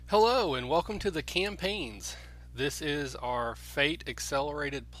Hello and welcome to the campaigns. This is our Fate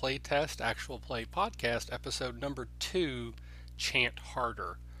Accelerated Playtest Actual Play Podcast, episode number 2, Chant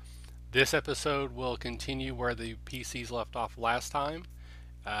Harder. This episode will continue where the PCs left off last time.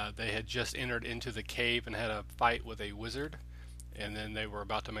 They had just entered into the cave and had a fight with a wizard, and then they were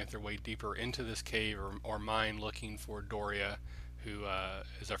about to make their way deeper into this cave or mine looking for Doria, who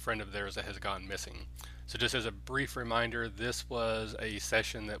is a friend of theirs that has gone missing. So just as a brief reminder, this was a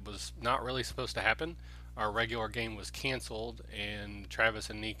session that was not really supposed to happen. Our regular game was canceled, and Travis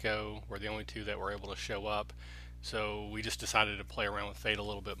and Nico were the only two that were able to show up. So we just decided to play around with Fate a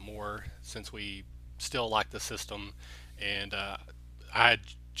little bit more since we still like the system. And I had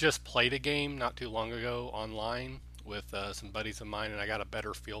just played a game not too long ago online with some buddies of mine, and I got a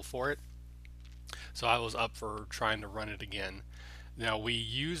better feel for it. So I was up for trying to run it again. Now, we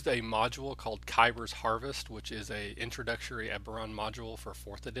used a module called Kyber's Harvest, which is a introductory Eberron module for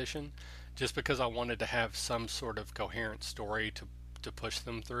 4th edition, just because I wanted to have some sort of coherent story to push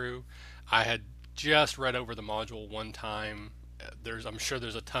them through. I had just read over the module one time. I'm sure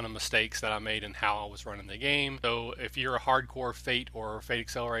there's a ton of mistakes that I made in how I was running the game. So if you're a hardcore Fate or Fate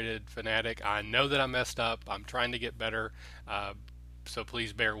Accelerated fanatic, I know that I messed up. I'm trying to get better. So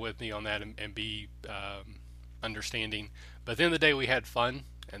please bear with me on that and be understanding. But at the end of the day, we had fun,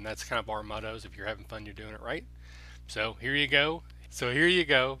 and that's kind of our mottos. If you're having fun, you're doing it right. So here you go.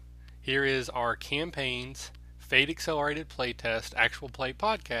 Here is our campaigns Fate Accelerated Playtest Actual Play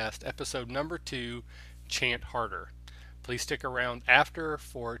Podcast, episode number 2, Chant Harder. Please stick around after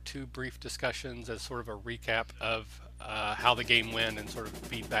for 2 brief discussions as sort of a recap of how the game went and sort of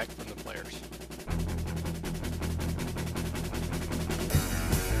feedback from the players.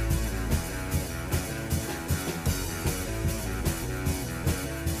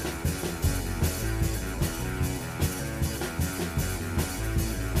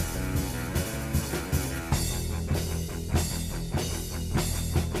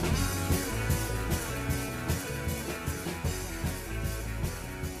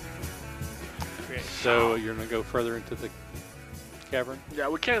 So you're going to go further into the cavern? Yeah,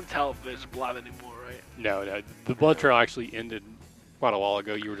 we can't tell if there's blood anymore, right? No. The blood trail actually ended quite a while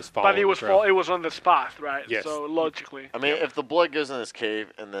ago. You were just following But it was on the spot, right? Yes. So logically. I mean, if the blood goes in this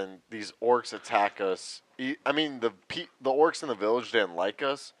cave and then these orcs attack us, the orcs in the village didn't like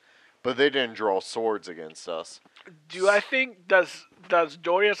us, but they didn't draw swords against us. Do I think does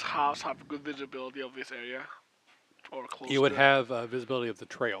Doria's house have good visibility of this area, or close? You would to have visibility of the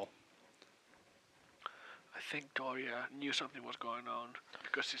trail. I think Doria knew something was going on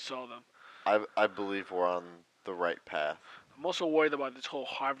because she saw them. I believe we're on the right path. I'm also worried about this whole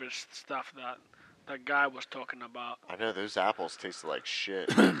harvest stuff that guy was talking about. I know those apples tasted like shit.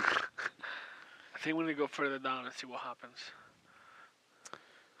 I think we need to go further down and see what happens.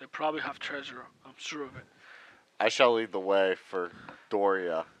 They probably have treasure. I'm sure of it. I shall lead the way for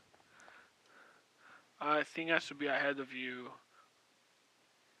Doria. I think I should be ahead of you.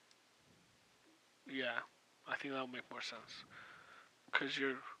 Yeah, I think that'll make more sense. Because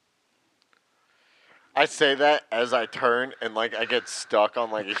you're... I say that as I turn and I get stuck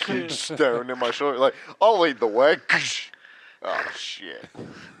on a huge stone in my shoulder. I'll lead the way. Oh shit.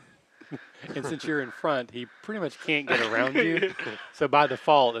 And since you're in front, he pretty much can't get around you. So by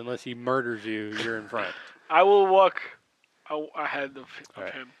default, unless he murders you, you're in front. I will walk ahead of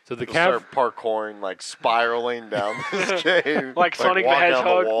right. him. So the start parkouring, spiraling down this cave. Like Sonic the Hedgehog.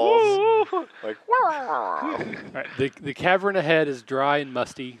 Down the walls. Woo! Right. The cavern ahead is dry and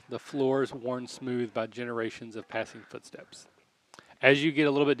musty, the floors worn smooth by generations of passing footsteps. As you get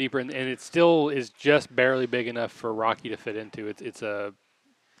a little bit deeper, and it still is just barely big enough for Rocky to fit into, it's a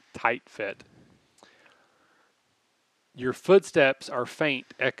tight fit. Your footsteps are faint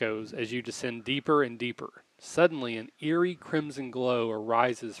echoes as you descend deeper and deeper. Suddenly, an eerie crimson glow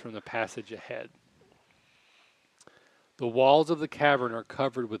arises from the passage ahead. The walls of the cavern are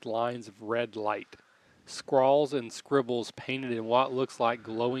covered with lines of red light, scrawls and scribbles painted in what looks like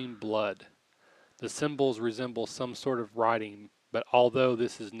glowing blood. The symbols resemble some sort of writing, but although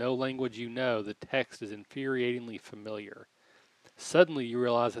this is no language you know, the text is infuriatingly familiar. Suddenly, you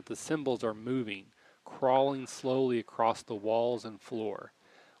realize that the symbols are moving, crawling slowly across the walls and floor.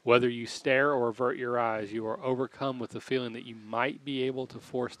 Whether you stare or avert your eyes, you are overcome with the feeling that you might be able to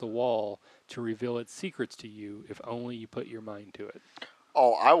force the wall to reveal its secrets to you if only you put your mind to it.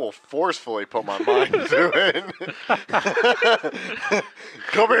 Oh, I will forcefully put my mind to it.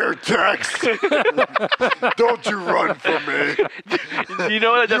 Come here, Tex. Don't you run from me. You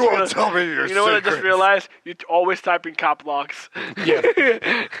know what I just You won't tell me your You know what I just secrets. realized? You always type in cap locks. Yeah.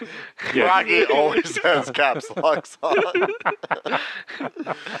 Yeah. Rocky always has caps locks on.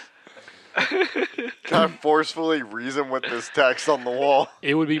 Can I forcefully reason with this text on the wall?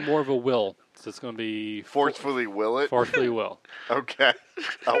 It would be more of a will. So it's going to be Forcefully will it? forcefully will. Okay,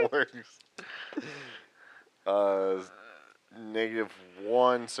 that works.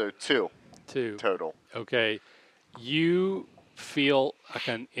 -1, so 2 2. total. Okay. You feel like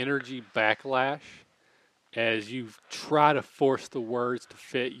an energy backlash as you try to force the words to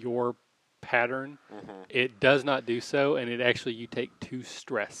fit your pattern. It does not do so, and you take 2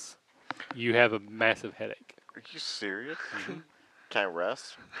 stress. You have a massive headache. Are you serious? Can I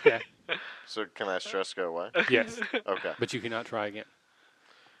rest? Yeah. So can that stress go away? Yes. Okay. But you cannot try again.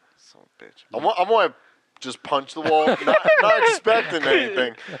 Son of a bitch. I'm gonna just punch the wall, not expecting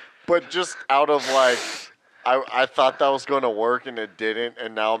anything, but just out of like, I thought that was going to work and it didn't,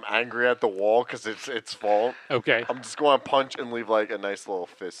 and now I'm angry at the wall because it's its fault. Okay. I'm just going to punch and leave like a nice little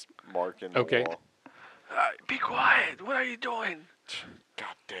fist mark in the Okay. wall. Be quiet. What are you doing?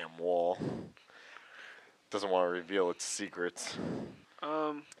 Goddamn wall. Doesn't want to reveal its secrets.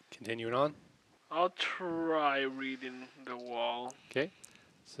 Continuing on. I'll try reading the wall. Okay.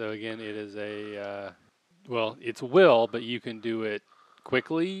 So again, it is it's will, but you can do it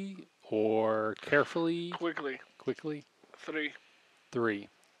quickly or carefully. Quickly. 3. 3.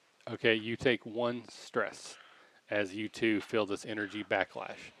 Okay, you take 1 stress as you two feel this energy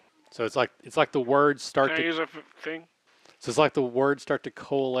backlash. So it's like the words start Can I use a thing? So it's like the words start to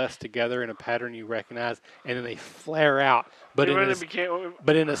coalesce together in a pattern you recognize, and then they flare out. But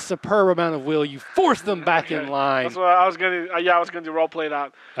in a superb amount of will, you force them back in line. That's what I was gonna. I was gonna do role play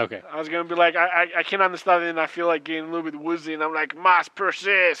that. Okay. I was gonna be like, I can't understand it, and I feel like getting a little bit woozy, and I'm like, must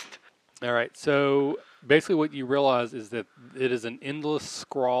persist. All right. So basically, what you realize is that it is an endless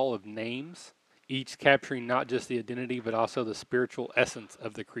scrawl of names, each capturing not just the identity but also the spiritual essence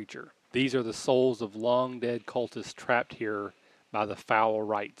of the creature. These are the souls of long-dead cultists trapped here by the foul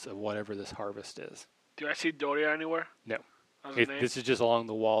rites of whatever this harvest is. Do I see Doria anywhere? No. As a name? This is just along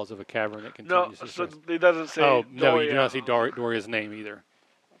the walls of a cavern that continues. No, so it doesn't say Oh, no, Doria. you do not see Doria's name either.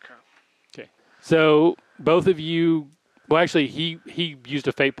 Okay. Okay. So both of you, well, actually, he used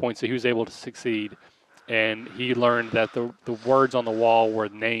a fate point, so he was able to succeed, and he learned that the words on the wall were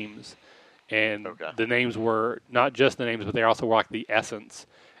names, and the names were not just the names, but they also were like the essence.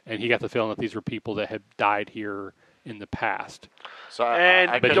 And he got the feeling that these were people that had died here in the past. So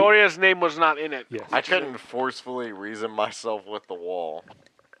Doria's name was not in it. Yes. I couldn't forcefully reason myself with the wall.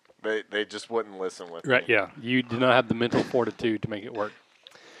 They just wouldn't listen with Right, me. yeah. You did not have the mental fortitude to make it work.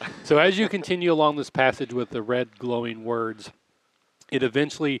 So as you continue along this passage with the red glowing words, it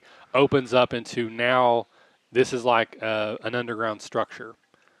eventually opens up into now this is like an underground structure.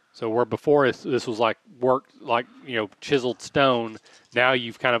 So where before this was like worked, like, chiseled stone, now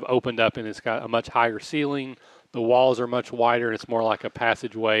you've kind of opened up and it's got a much higher ceiling. The walls are much wider and it's more like a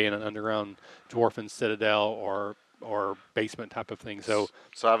passageway in an underground dwarven citadel or basement type of thing. So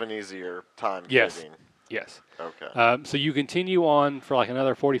I have an easier time fitting. Yes. Okay. So you continue on for like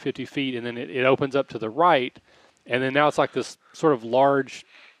another 40, 50 feet, and then it opens up to the right, and then now it's like this sort of large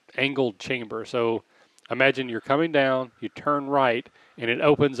angled chamber. So imagine you're coming down, you turn right, and it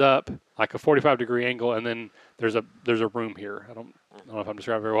opens up like a 45-degree angle, and then there's a room here. I don't know if I'm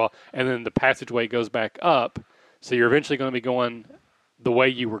describing it very well. And then the passageway goes back up, so you're eventually going to be going the way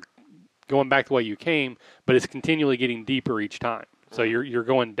you were going back the way you came, but it's continually getting deeper each time. So you're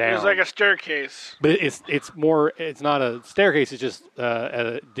going down. It's like a staircase. But it's not a staircase. It's just at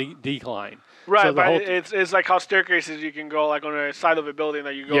a decline. Right, so but it's like how staircases you can go like on the side of a building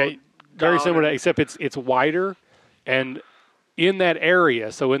that you go. Yeah, very down similar to, except it's wider, and in that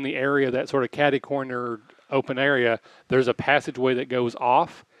area. So in the area, that sort of catty-cornered open area, there's a passageway that goes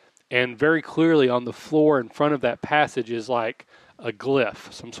off, and very clearly on the floor in front of that passage is like a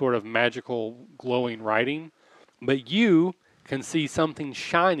glyph, some sort of magical glowing writing. But you can see something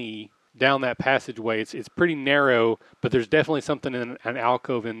shiny down that passageway. It's pretty narrow, but there's definitely something in an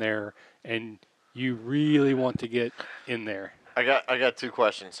alcove in there, and you really want to get in there. I got 2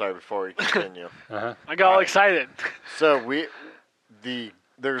 questions. Sorry, before we continue. I got all excited. So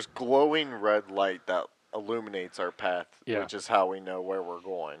there's glowing red light that illuminates our path, which is how we know where we're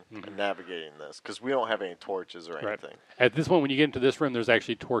going and navigating this, because we don't have any torches or anything. At this point, when you get into this room, there's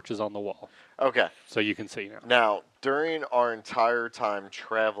actually torches on the wall. Okay. So you can see now. Now, during our entire time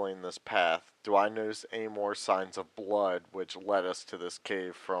traveling this path, do I notice any more signs of blood which led us to this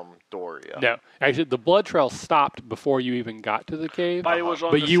cave from Doria? No, actually, the blood trail stopped before you even got to the cave. But it was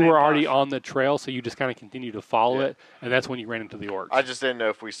on But the you same were already path. on the trail, so you just kind of continued to follow Yeah. it, and that's when you ran into the orcs. I just didn't know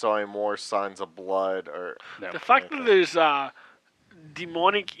if we saw any more signs of blood or. No. The fact that Okay. there's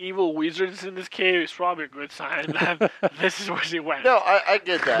demonic evil wizards in this cave is probably a good sign that this is where she went. No, I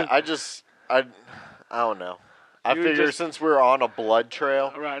get that. I don't know. I You figure just- since we were on a blood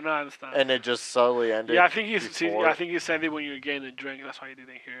trail Right, no, I understand. and it just subtly ended. Yeah, I think before. I think he said it when you were getting a drink. That's why you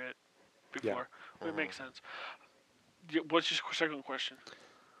didn't hear it before. It makes sense. What's your second question?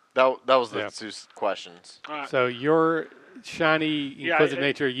 That was the Yeah. two questions. All right. So your shiny, inquisitive it-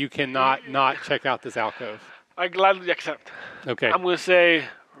 nature, you cannot not check out this alcove. I gladly accept. Okay. I'm gonna say,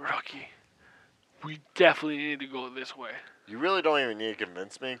 Rocky, we definitely need to go this way. You really don't even need to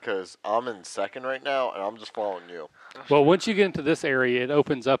convince me because I'm in second right now and I'm just following you. Well, once you get into this area, it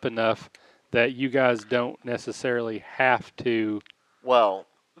opens up enough that you guys don't necessarily have to. Well,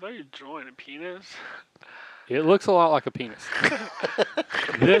 I thought you were drawing a penis. It looks a lot like a penis.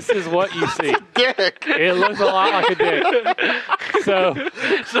 This is what you see. dick. It looks a lot like a dick. So,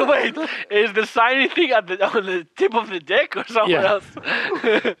 So wait, is the shiny thing on the tip of the dick or something Yeah. else?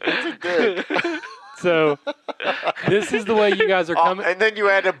 Dick. so this is the way you guys are coming. And then you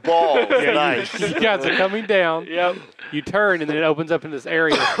added balls. Yeah, Nice. you guys are coming down. Yep. You turn, and then it opens up in this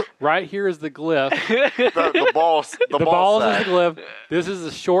area. Right here is the glyph. the balls. The, The ball balls is sack. the glyph. This is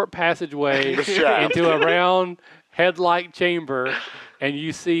a short passageway The shaft. into a round head-like chamber, and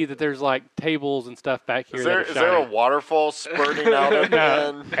you see that there's like tables and stuff back here. Is that there, are is there a shiny. waterfall spurting out at the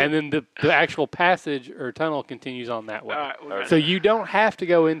No. end? And then the actual passage or tunnel continues on that way. All right. we're So good. you don't have to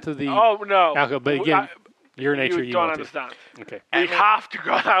go into the Oh no. alcove, but again, your nature you don't want understand. to. Okay. We have to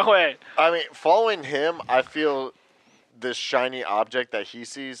go that way. I mean, following him, I feel this shiny object that he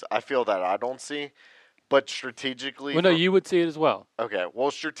sees, I feel that I don't see. But strategically... Well, no, you would see it as well. Okay,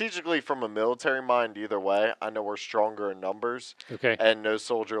 well, strategically from a military mind, either way, I know we're stronger in numbers Okay. and no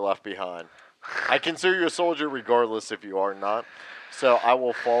soldier left behind. I consider you a soldier regardless if you are not. So I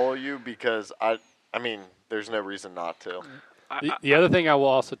will follow you because, I mean, there's no reason not to. The other thing I will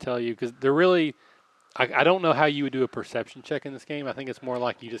also tell you, because they're really, I don't know how you would do a perception check in this game. I think it's more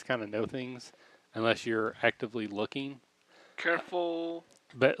like you just kind of know things unless you're actively looking. Careful.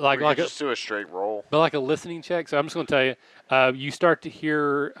 But We like could a, just do a straight roll. but like a listening check. So I'm just going to tell you, you start to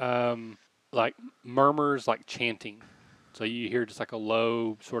hear like murmurs, like chanting. So you hear just like a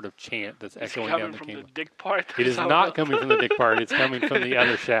low sort of chant that's It's echoing coming down the from chamber. the dick part. It is not coming from the dick part. It's coming from the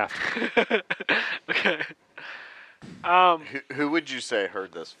other shaft. Okay. Who would you say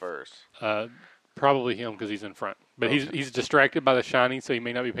heard this first? Probably him because he's in front. But he's distracted by the shining, so he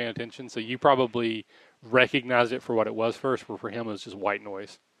may not be paying attention. So you probably recognized it for what it was first, where for him it was just white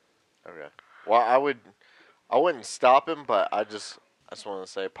noise. Okay. Well, I wouldn't stop him, but I just want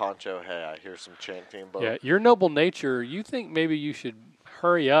to say, Poncho, hey, I hear some chanting. But Yeah, your noble nature, you think maybe you should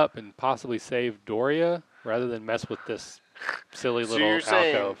hurry up and possibly save Doria rather than mess with this silly so little you're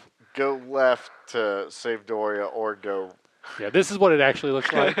saying alcove. go left to save Doria or go... Yeah, this is what it actually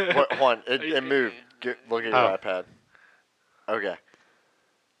looks like. What, hold on, it moved. Look at your Oh. iPad. Okay.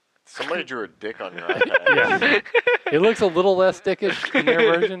 Somebody drew a dick on your iPad. Yeah. It looks a little less dickish in their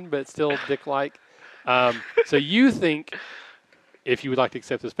version, but still dick-like. So you think, if you would like to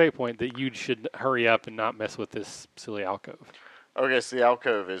accept this fate point, that you should hurry up and not mess with this silly alcove. Okay, so the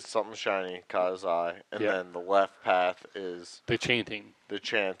alcove is something shiny, caught his eye, and Yeah. then the left path is The chanting, the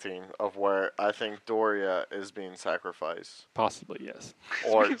chanting of where I think Doria is being sacrificed. possibly, yes.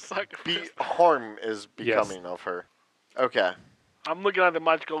 Or Sacrifice. harm is becoming of her. Okay. I'm looking at the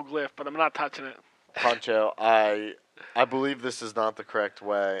magical glyph, but I'm not touching it. Poncho, I believe this is not the correct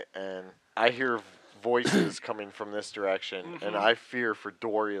way, and I hear voices coming from this direction, and I fear for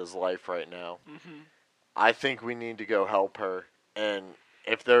Doria's life right now. I think we need to go help her, and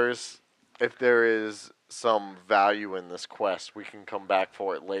if there is some value in this quest, we can come back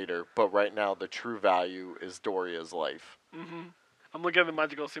for it later. But right now, the true value is Doria's life. I'm looking at the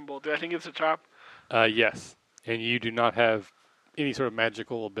magical symbol. Do I think it's a trap? Yes, and you do not have any sort of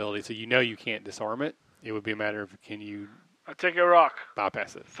magical ability, so you know you can't disarm it. It would be a matter of can you I take a rock,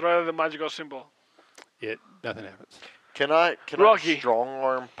 bypass it. throw it at the magical symbol. Nothing happens. Can I Rocky. strong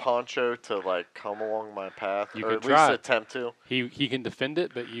arm Poncho to like come along my path, You or could at try. least attempt to? He can defend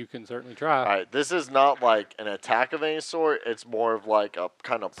it, but you can certainly try. All right, this is not like an attack of any sort. It's more of like a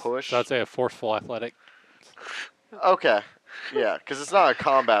kind of push. So I'd say a forceful athletic. Okay, yeah, because it's not a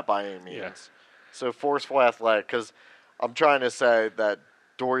combat by any means. Yeah. So forceful athletic, because I'm trying to say that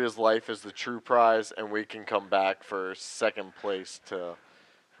Doria's life is the true prize, and we can come back for second place to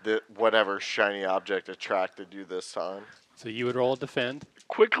whatever shiny object attracted you this time. So you would roll a defend.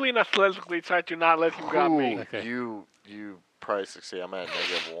 Quickly and athletically try to not let him grab me. Okay. You probably succeed. I'm at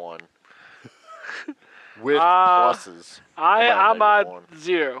 -1. With pluses. I'm at -1.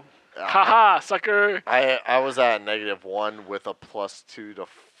 0. Haha, sucker. I was at -1 with a +2 to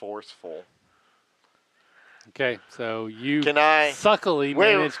forceful. Okay, so you Can I suckily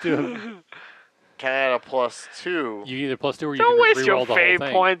wait. managed to. Can I add a +2? You either +2 or you Don't can waste reroll your the whole fate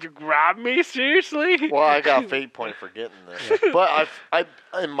thing. point to grab me, seriously? Well, I got fate point for getting this, but I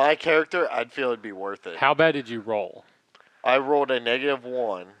in my character, I'd feel it'd be worth it. How bad did you roll? I rolled a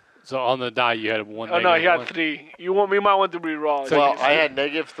 -1. So on the die you had one. Oh no, he had -1. 3. You might want to re-roll. So Well, I had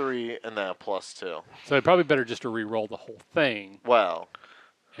 -3 and then a +2. So it'd probably better just to re-roll the whole thing Well,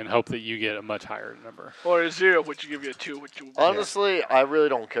 and hope that you get a much higher number. Or a 0, which will give you a 2. Which will, honestly, I really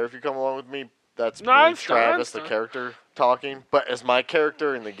don't care if you come along with me. That's No, I me, understand, I Travis, the understand. character, talking. But as my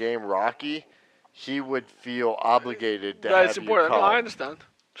character in the game, Rocky, he would feel obligated to that have is you important. come. No, I understand.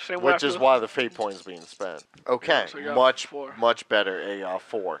 Same way Which I is feel. why the fate point is being spent. Okay, So you got much 4. much better. A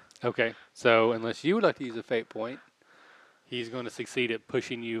 4. Okay, so unless you would like to use a fate point, he's going to succeed at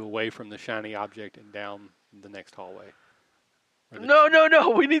pushing you away from the shiny object and down the next hallway. Or the- No.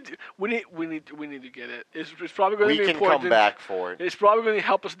 We need to get it. It's probably going We to be can important. come back for it. It's probably going to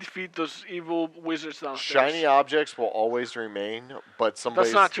help us defeat those evil wizards downstairs. Shiny objects will always remain, but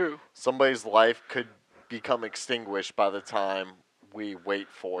That's not true. somebody's life could become extinguished by the time we wait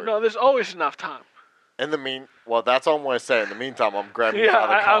for it. No, there's always enough time. Well, that's all I'm going to say. In the meantime, I'm grabbing Yeah, you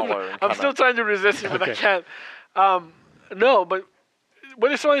by the collar. and I'm kinda- still trying to resist it, but I Okay. can't. No, but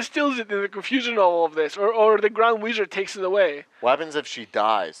what if someone steals it in the confusion of all of this, or the Grand Wizard takes it away? What happens if she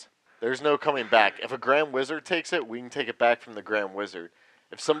dies? There's no coming back. If a Grand Wizard takes it, we can take it back from the Grand Wizard.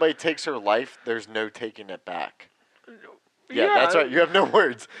 If somebody takes her life, there's no taking it back. Yeah, that's right. You have no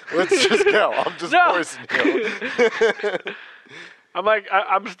words. Let's just go. I'm just No. forcing you.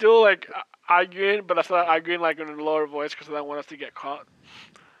 I'm still like arguing, but I start arguing like in a lower voice because I don't want us to get caught.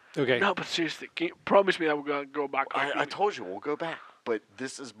 Okay. No, but seriously, promise me that we're gonna go back. I told you we'll go back, but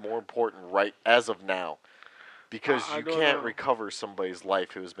this is more important right as of now, because I you don't can't know. recover somebody's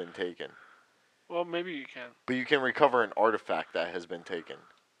life who has been taken, Well, maybe you can. but you can recover an artifact that has been taken.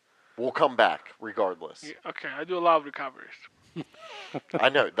 We'll come back regardless. Yeah, okay, I do a lot of recoveries. I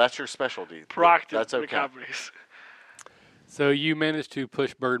know that's your specialty. Proactive That's okay. recoveries. So you managed to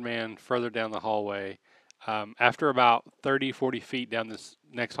push Birdman further down the hallway. After about 30, 40 feet down this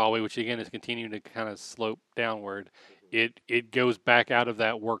next hallway, which again is continuing to kind of slope downward, it goes back out of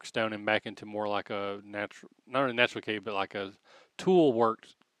that workstone and back into more like a natural, not a natural cave, but like a tool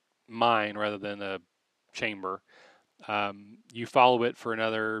worked mine rather than a chamber. You follow it for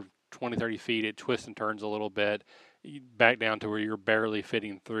another 20, 30 feet. It twists and turns a little bit, back down to where you're barely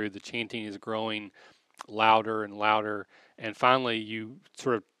fitting through. The chanting is growing louder and louder, and finally you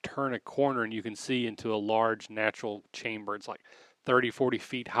sort of turn a corner and you can see into a large natural chamber. It's like 30, 40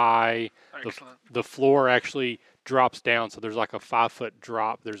 feet high. Excellent. The floor actually drops down, so there's like a 5-foot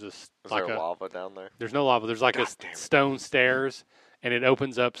drop. There's Is there lava down there? there's no lava. There's like God damn it. stone stairs, and it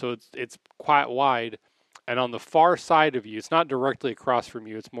opens up, so it's quite wide. And on the far side of you, it's not directly across from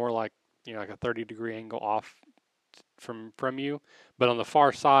you. It's more like like a 30-degree angle off from you. But on the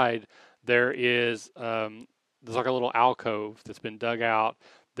far side, there is there's like a little alcove that's been dug out.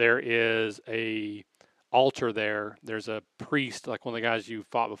 There is a altar there. There's a priest, like one of the guys you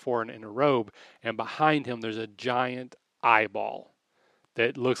fought before in a robe, and behind him there's a giant eyeball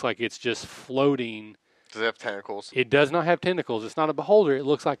that looks like it's just floating. Does it have tentacles? It does not have tentacles. It's not a beholder. It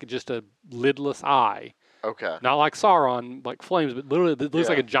looks like just a lidless eye. Okay. Not like Sauron, like flames, but literally it looks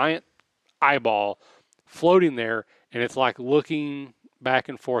like a giant eyeball floating there, and it's like looking back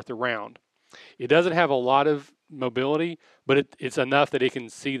and forth around. It doesn't have a lot of mobility, but it's enough that it can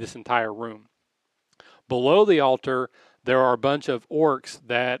see this entire room. Below the altar, there are a bunch of orcs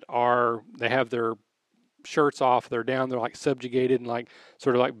they have their shirts off, they're down, they're like subjugated and like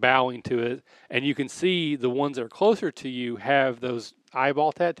sort of like bowing to it. And you can see the ones that are closer to you have those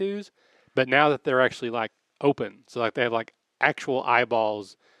eyeball tattoos, but now that they're actually like open, so like they have like actual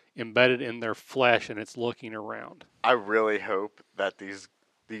eyeballs embedded in their flesh, and it's looking around. I really hope that these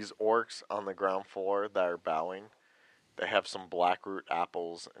orcs on the ground floor that are bowing, they have some blackroot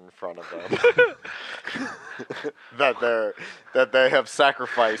apples in front of them that they have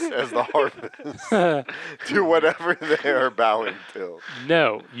sacrificed as the harvest to whatever they are bowing to.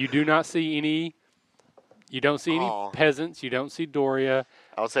 No, you do not see any. You don't see any peasants. You don't see Doria.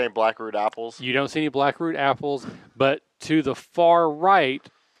 I was saying blackroot apples. You don't see any blackroot apples. But to the far right,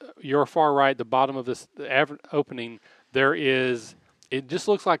 your far right, the bottom of this opening, there is it just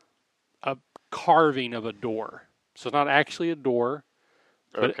looks like a carving of a door. So it's not actually a door,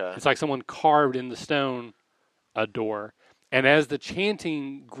 but Okay. it's like someone carved in the stone a door. And as the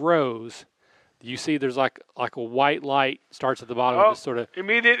chanting grows, you see there's like a white light starts at the bottom and just sort of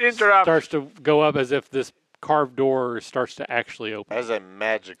immediate interrupt. starts to go up as if this carved door starts to actually open. As I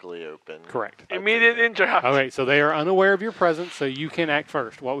magically open. Correct. Immediate interrupt. Okay, so they are unaware of your presence, so you can act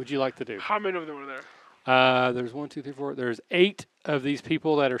first. What would you like to do? How many of them are there? There's 1, 2, 3, 4. There's 8 of these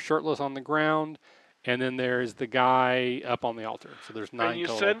people that are shirtless on the ground, and then there's the guy up on the altar. So there's 9 And you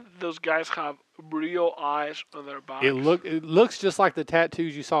total. said those guys have real eyes on their backs. It looks just like the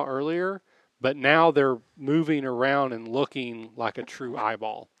tattoos you saw earlier, but now they're moving around and looking like a true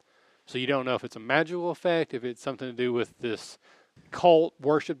eyeball. So you don't know if it's a magical effect, if it's something to do with this cult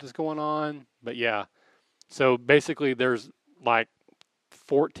worship that's going on. But yeah, so basically there's like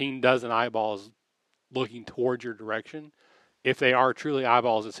 14 dozen eyeballs looking towards your direction. If they are truly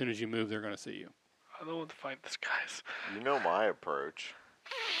eyeballs, as soon as you move, they're going to see you. I don't want to fight these guys. You know my approach.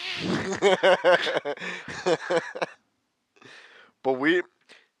 But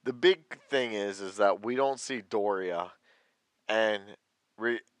the big thing is that we don't see Doria, and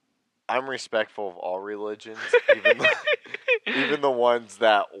I'm respectful of all religions, even the ones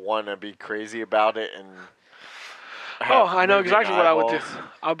that want to be crazy about it and. I know exactly what I would do. eyeballs.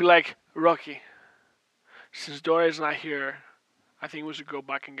 I'll be like, Rocky, since Doria's not here, I think we should go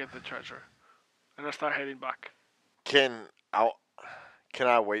back and get the treasure. And I'll start heading back. Can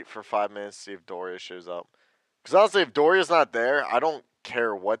I wait for 5 minutes to see if Doria shows up? Because honestly, if Doria's not there, I don't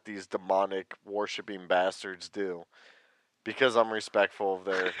care what these demonic worshipping bastards do, because I'm respectful of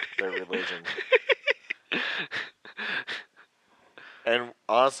their religion. And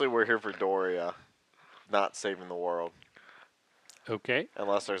honestly, we're here for Doria, not saving the world, Okay.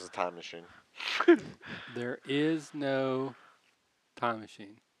 unless there's a time machine. There is no time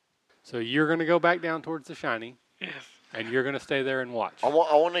machine. So you're going to go back down towards the shiny, Yes. and you're going to stay there and watch. I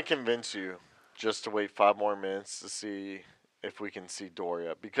want to convince you just to wait 5 more minutes to see if we can see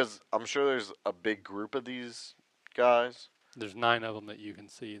Doria, because I'm sure there's a big group of these guys. There's 9 of them that you can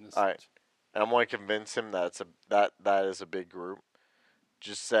see in this. All right. And I'm going to convince him that that is a big group.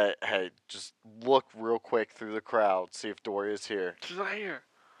 Just say, hey, just look real quick through the crowd, see if Doria's here. She's not here.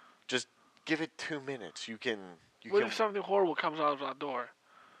 Just give it 2 minutes. You can. What if something horrible comes out of that door?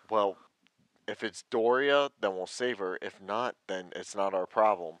 Well, if it's Doria, then we'll save her. If not, then it's not our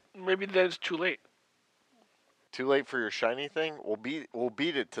problem. Maybe then it's too late. Too late for your shiny thing? We'll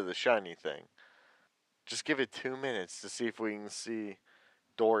beat it to the shiny thing. Just give it 2 minutes to see if we can see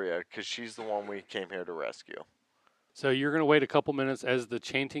Doria, because she's the one we came here to rescue. So you're going to wait a couple minutes as the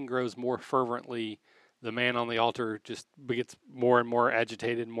chanting grows more fervently. The man on the altar just gets more and more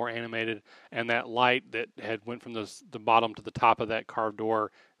agitated, more animated, and that light that had went from the bottom to the top of that carved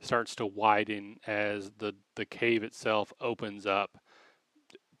door starts to widen as the cave itself opens up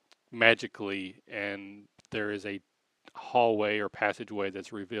magically, and there is a hallway or passageway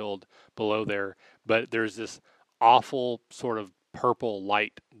that's revealed below there. But there's this awful sort of purple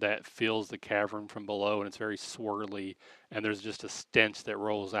light that fills the cavern from below, and it's very swirly, and there's just a stench that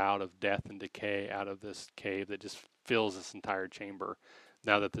rolls out of death and decay out of this cave that just fills this entire chamber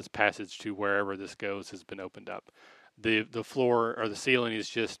now that this passage to wherever this goes has been opened up. The floor or the ceiling is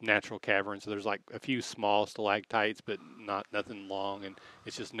just natural cavern, so there's like a few small stalactites, but nothing long, and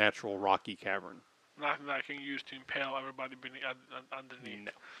it's just natural rocky cavern. Nothing that I can use to impale everybody underneath.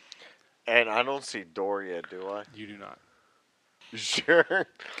 No, And I don't see Doria, do I? you do not. You sure?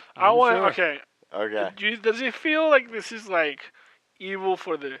 I want. sure. Okay. Okay. Does it feel like this is like evil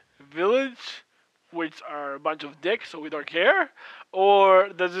for the village, which are a bunch of dicks, so we don't care, or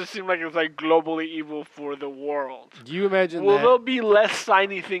does it seem like it's like globally evil for the world? Do you imagine Will that? there be less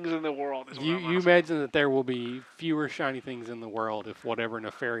shiny things in the world? Is what You I'm you asking. imagine that there will be fewer shiny things in the world if whatever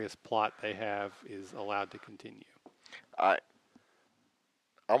nefarious plot they have is allowed to continue. I'm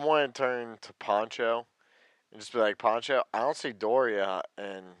going to turn to Poncho and just be like, Poncho, I don't see Doria,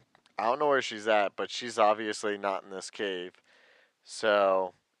 and I don't know where she's at, but she's obviously not in this cave.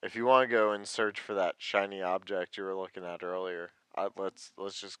 So if you want to go and search for that shiny object you were looking at earlier, let's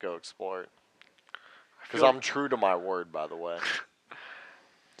just go explore it. Because I'm true to my word, by the way.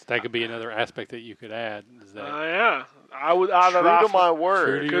 So that could be another aspect that you could add. Is that Yeah, I would add True that to my word.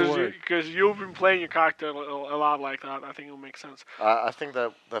 True to your word. because you've been playing your character a lot like that. I think it will make sense. I think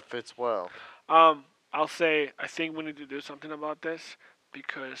that fits well. I'll say I think we need to do something about this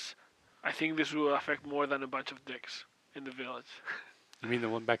because I think this will affect more than a bunch of dicks in the village. you mean the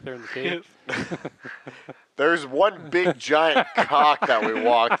one back there in the cave? There's one big giant cock that we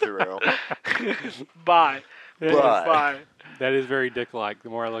walked through. Bye. But Bye. That is very dick-like.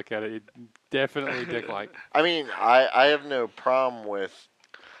 The more I look at it, definitely dick-like. I mean, I have no problem with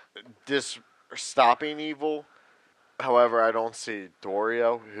stopping evil. However, I don't see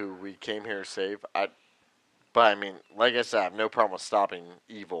Dorio, who we came here to save. But I mean, like I said, I have no problem with stopping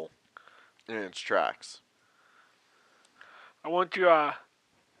evil in its tracks. I want to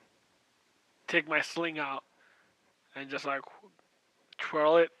take my sling out and just like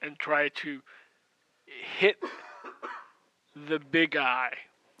twirl it and try to hit the big eye.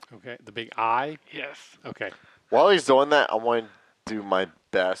 Okay, the big eye. Yes. Okay. While he's doing that, I want to do my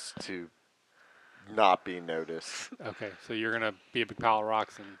best to not be noticed. Okay, so you're gonna be a big pile of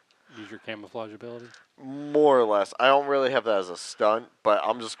rocks and use your camouflage ability. More or less. I don't really have that as a stunt, but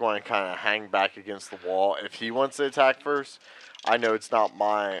I'm just going to kind of hang back against the wall. If he wants to attack first, I know it's not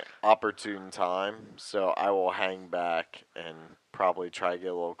my opportune time, so I will hang back and probably try to get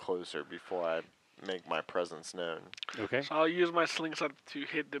a little closer before I make my presence known. Okay. So I'll use my slingshot to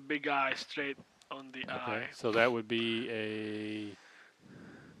hit the big eye straight on the Okay. eye. So that would be a.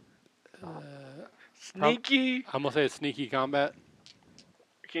 Sneaky. I'm gonna say it's sneaky combat.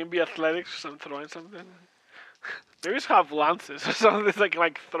 Can it be athletics or something, throwing something? Maybe just have lances or something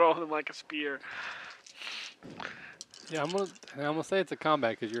like throw them like a spear. Yeah, I'm gonna say it's a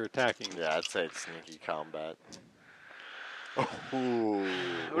combat because you're attacking. Yeah, I'd say it's sneaky combat. Ooh.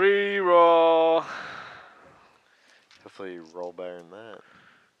 Reroll. Hopefully you roll better than that.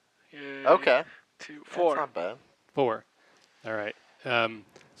 Yeah. Okay. 2, That's 4. not bad. 4. All right.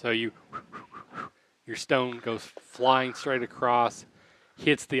 So your stone goes flying straight across,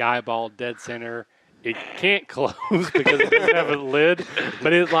 hits the eyeball dead center. It can't close because it doesn't have a lid,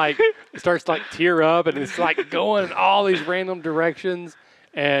 but it starts to tear up and it's going in all these random directions,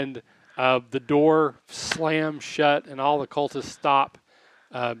 and the door slams shut and all the cultists stop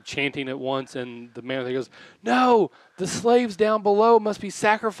chanting at once, and the man goes, "No, the slaves down below must be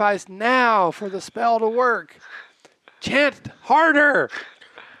sacrificed now for the spell to work. Chant harder."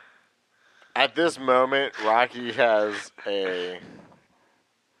 At this moment, Rocky has a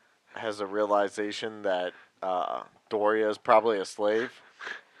realization that Doria is probably a slave.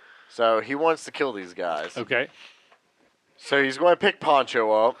 So he wants to kill these guys. Okay. So he's going to pick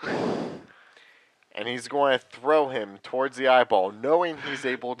Poncho up, and he's going to throw him towards the eyeball, knowing he's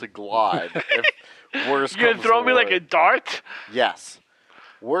able to glide. If worse You gonna comes throw to me like worse. a dart? Yes.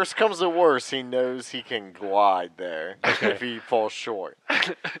 Worst comes to worst, he knows he can glide there if he falls short.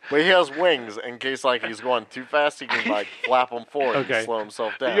 But he has wings in case he's going too fast, he can flap them forward and slow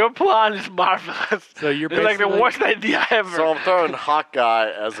himself down. Your plan is marvelous. So you're it's like the basically- worst idea ever. So I'm throwing Hot Guy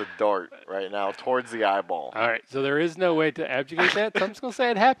as a dart right now towards the eyeball. All right, so there is no way to abjugate that. So I'm just gonna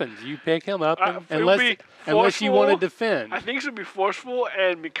say it happens. You pick him up, it'll be unless you want to forceful. defend. I think it should be forceful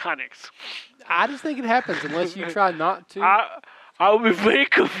and mechanics. I just think it happens unless you try not to. I'll be very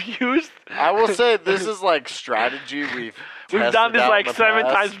confused. I will say this is strategy we've done this out in the 7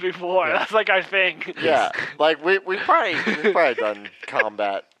 past. times before. Yeah. That's our thing. Yeah, we've probably done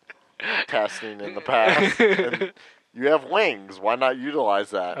combat testing in the past. And you have wings. Why not utilize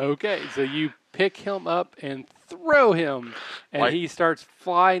that? Okay, so you pick him up and throw him, and he starts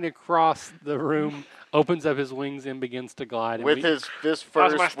flying across the room, opens up his wings, and begins to glide. And With his fist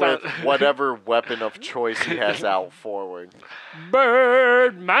first, my with stunt. whatever weapon of choice he has out forward.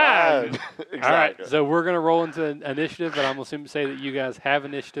 Birdman. Exactly. All right, so we're going to roll into initiative, but I'm going to say that you guys have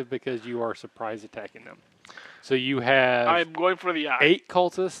initiative because you are surprise attacking them. So you have I'm going for the eye. 8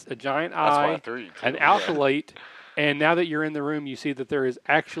 cultists, a giant That's why I eye, threw you to an him. alkalate, and now that you're in the room, you see that there is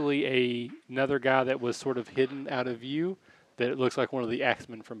actually another guy that was sort of hidden out of view that it looks like one of the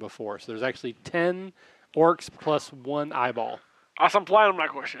Axemen from before. So there's actually 10 orcs plus 1 eyeball. As I'm playing, I'm like,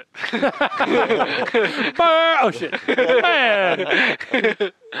 oh shit. Oh, shit.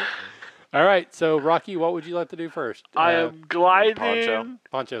 Man. All right, so Rocky, what would you like to do first? I am gliding. Poncho.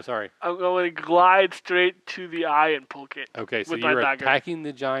 Poncho, sorry. I'm going to glide straight to the eye and poke it. Okay, so with my you're dagger. attacking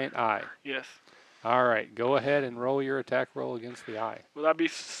the giant eye. Yes. All right, go ahead and roll your attack roll against the eye. Will that be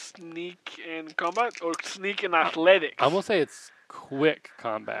sneak and combat or sneak and athletics? I'm going to say it's quick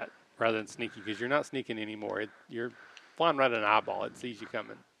combat rather than sneaky because you're not sneaking anymore. You're flying right at an eyeball. It sees you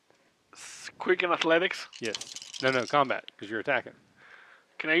coming. Quick and athletics? Yes. No, combat because you're attacking.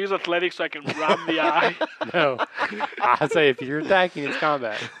 Can I use athletics so I can ram the eye? No. I say if you're attacking, it's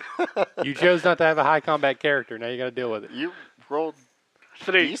combat. You chose not to have a high combat character. Now you got to deal with it. You rolled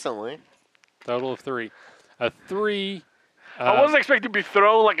 3. decently. Total of 3. A 3. I wasn't expecting to be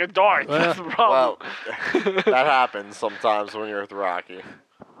thrown like a dart. Well- That's the problem. Well, that happens sometimes when you're with Rocky.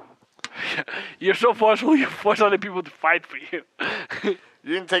 You're so forceful, you force other people to fight for you. You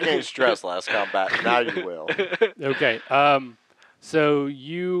didn't take any stress last combat. Now you will. Okay. So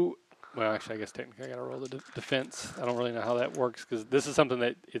you. Well, actually, I guess technically I got to roll the defense. I don't really know how that works because this is something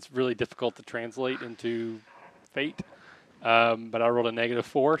that it's really difficult to translate into fate. But I rolled a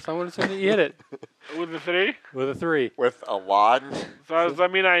 -4, so I'm going to assume that you hit it With the 3? with a 3. With a lot. So does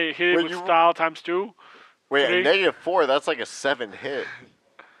that mean I hit it Wait, with you- style times 2? Wait, Three? a -4, that's like a 7 hit.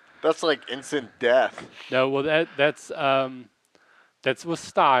 That's like instant death. No, well that's with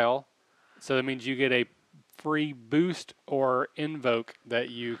style, so that means you get a free boost or invoke that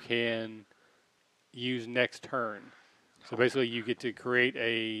you can use next turn. So basically, you get to create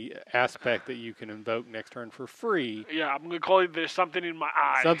a aspect that you can invoke next turn for free. Yeah, I'm going to call it there's something in my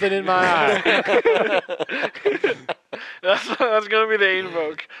eye. Something in my eye. That's going to be the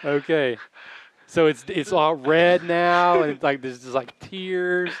invoke. Okay, so it's all red now, and it's like there's just like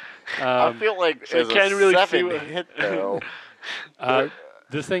tears. I feel like so you it's can't a really see 7 what- hit, though.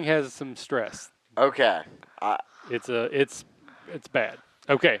 This thing has some stress. Okay. It's bad.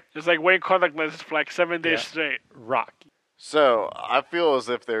 Okay, It's like wearing contact lenses for like 7 days Yeah. straight. rock. So, I feel as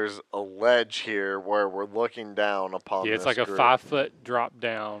if there's a ledge here where we're looking down upon Yeah, it's this like a group. 5-foot drop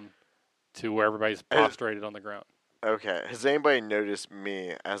down to where everybody's prostrated on the ground. Okay. Has anybody noticed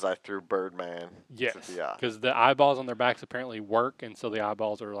me as I threw Birdman? Yes, To the eye? because the eyeballs on their backs apparently work, and so the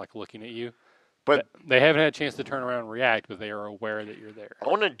eyeballs are like looking at you. But They haven't had a chance to turn around and react, but they are aware that you're there. I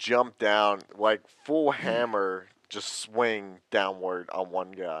want to jump down, like full hammer, just swing downward on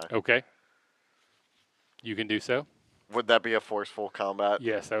one guy. Okay, you can do so. Would that be a forceful combat?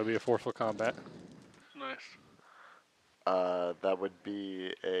 Yes, that would be a forceful combat. Nice. That would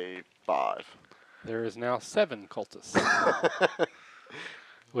be a 5. There is now 7 cultists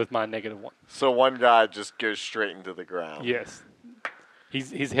with my -1. So one guy just goes straight into the ground. Yes,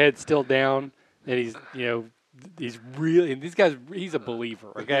 his head's still down, and he's really, and these guys, he's a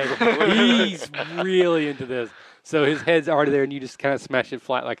believer, okay? He's really into this. So his head's already there, and you just kind of smash it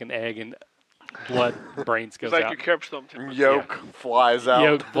flat like an egg, and blood, brains goes It's like out. you curb stomped him. Yoke flies out.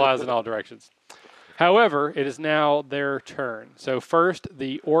 Yolk flies in all directions. However, it is now their turn. So first,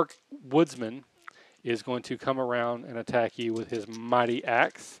 the orc woodsman is going to come around and attack you with his mighty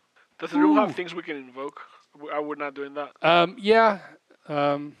axe. Does the room have things we can invoke? We're not doing that. Yeah.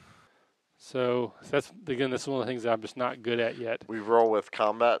 So that's, again, this is one of the things that I'm just not good at yet. We roll with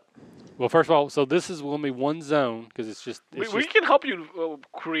combat. Well, first of all, so this is going to be one zone because it's just, We can help you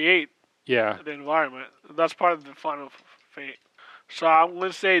create yeah. the environment. That's part of the fun of Fate. So I'm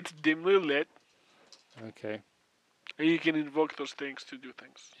going to say it's dimly lit, Okay. and you can invoke those things to do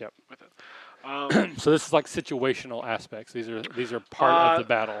things Yep. with it. So this is like situational aspects. These are part of the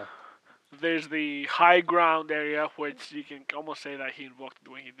battle. There's the high ground area, which you can almost say that he invoked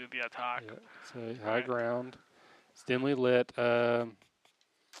when he did the attack. Yeah. So high ground. It's dimly lit. I'm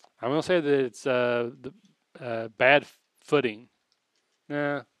going to say that it's the bad footing.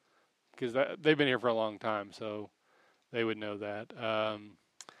 Nah, because they've been here for a long time, so they would know that.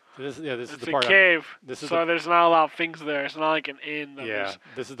 This is It's the a part. cave, this is so there's not a lot of things there. It's not like an inn. Yeah,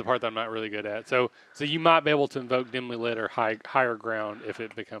 this is the part that I'm not really good at. So you might be able to invoke dimly lit or higher ground if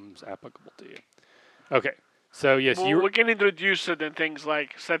it becomes applicable to you. Okay, so yes, we can introduce certain things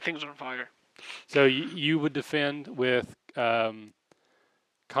like set things on fire. So you would defend with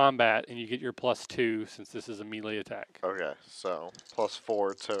combat, and you get your +2 since this is a melee attack. Okay, so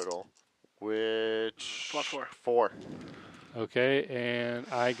 +4 total. Which +4. 4. Okay, and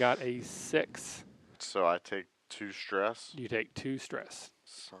I got a 6. So I take 2 stress. You take 2 stress.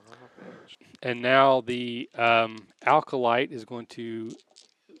 Son of a bitch. And now the alkalite is going to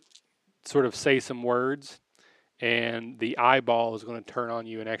sort of say some words, and the eyeball is going to turn on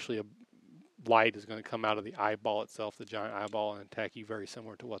you, and actually a light is going to come out of the eyeball itself, the giant eyeball, and attack you very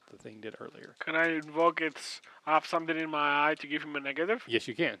similar to what the thing did earlier. Can I invoke I have something in my eye to give him a negative? Yes,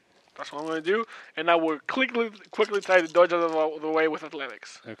 you can. That's what I'm going to do. And I will quickly try to dodge out of the way with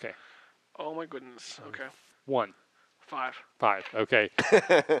athletics. Okay. Oh my goodness. Okay. 1. 5. 5. Okay.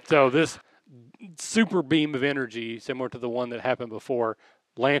 So this super beam of energy, similar to the one that happened before,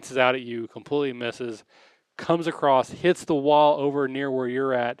 lances out at you, completely misses, comes across, hits the wall over near where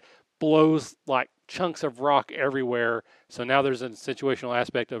you're at, blows like chunks of rock everywhere. So now there's a situational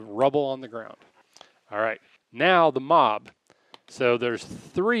aspect of rubble on the ground. All right. Now the mob. So there's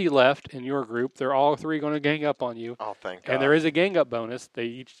 3 left in your group. They're all 3 going to gang up on you. Oh, thank God. And there is a gang up bonus. They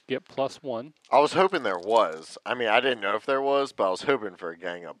each get +1. I was hoping there was. I mean, I didn't know if there was, but I was hoping for a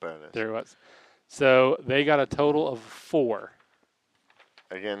gang up bonus. There was. So they got a total of 4.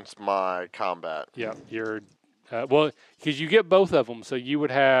 Against my combat. Yeah, you're well because you get both of them, so you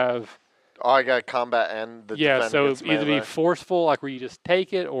would have Oh, I got combat and the Yeah, defend so against either be melee. forceful, like where you just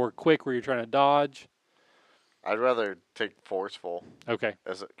take it, or quick, where you're trying to dodge. I'd rather take forceful, Okay.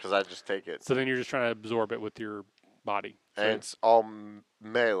 because I just take it. So then you're just trying to absorb it with your body. So, And it's all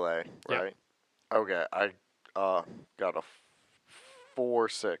melee, Yeah. right? Okay, I got a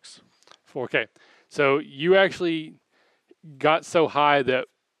 4-6. okay. So you actually got so high that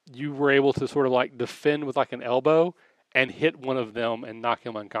you were able to sort of like defend with like an elbow and hit one of them and knock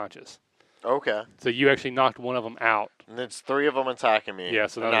him unconscious. Okay. So you actually knocked one of them out. And it's 3 of them attacking me. Yeah,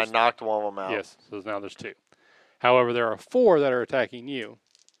 so now and I there's- knocked one of them out. Yes, so now there's 2. However, there are 4 that are attacking you.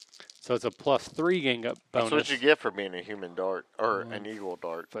 So it's a +3 gang up bonus. That's what you get for being a human dart, or an eagle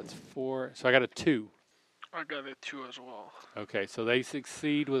dart. That's 4. So I got a 2. I got a 2 as well. Okay, so they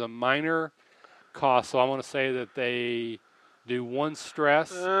succeed with a minor cost. So I want to say that they do 1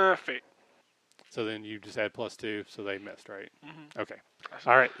 stress. Fate. So then you just add +2, so they missed, right? Mm-hmm. Okay.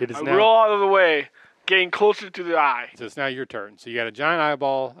 All right, it is I now. roll out of the way, getting closer to the eye. So it's now your turn. So you got a giant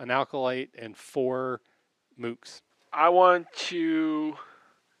eyeball, an alkalite, and 4 mooks. I want to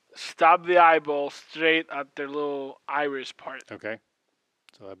stab the eyeball straight at their little iris part. Okay.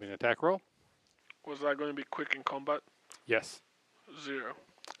 So that'd be an attack roll. Was that going to be quick in combat? Yes. 0.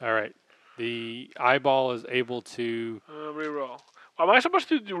 All right. The eyeball is able to. Reroll. Am I supposed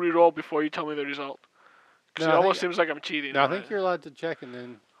to do reroll before you tell me the result? Because No, it I almost think- seems like I'm cheating. No, I think you're allowed to check and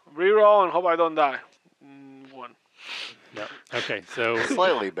then. Reroll and hope I don't die. 1. No. Okay. So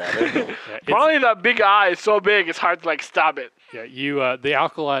Slightly better. yeah, it's, Probably that big eye is so big it's hard to like stab it. yeah, you the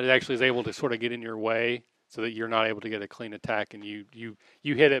alkalite actually is able to sort of get in your way so that you're not able to get a clean attack, and you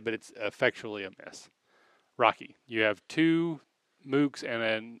hit it, but it's effectually a miss. Rocky, you have 2 mooks and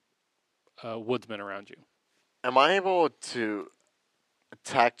then woodsman around you. Am I able to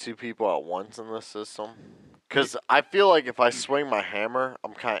attack 2 people at once in this system? Because I feel like if I swing my hammer,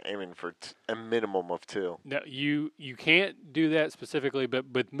 I'm kind of aiming for a minimum of 2. No, you can't do that specifically, but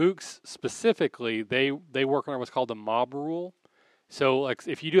with mooks specifically, they work on what's called the mob rule. So, like,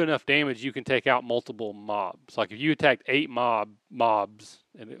 if you do enough damage, you can take out multiple mobs. Like, if you attacked 8 mobs,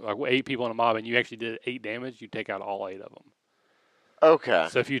 and like 8 people in a mob, and you actually did 8 damage, you take out all 8 of them. Okay.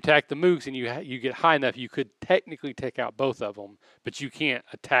 So, if you attack the mooks and you get high enough, you could technically take out both of them, but you can't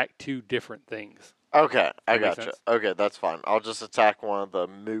attack 2 different things. Okay, I That makes gotcha. sense. Okay, that's fine. I'll just attack one of the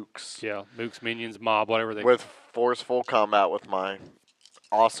mooks Yeah, mooks, minions, mob, whatever they. with forceful combat with my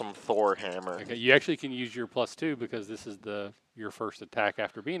awesome Thor hammer. Okay, you actually can use your +2 because this is your first attack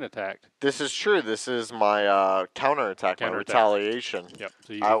after being attacked. This is true. This is my counterattack, my Counterattack. retaliation. Yep.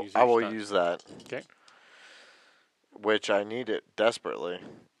 So you can use I your will stun. use that. Okay. Which I need it desperately.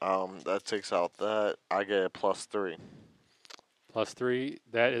 That takes out that. I get a +3. +3,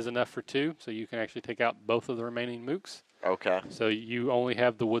 that is enough for 2, so you can actually take out both of the remaining mooks. Okay. So you only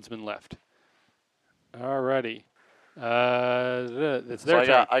have the woodsman left. Alrighty. It's their So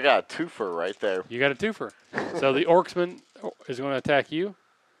turn. I got a twofer right there. You got a twofer. So the orcsman is going to attack you.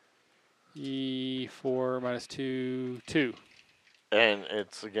 E4 -2, 2. And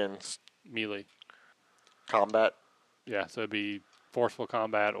it's against Melee. combat. Yeah, so it'd be forceful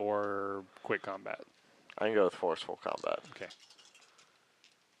combat or quick combat. I can go with forceful combat. Okay.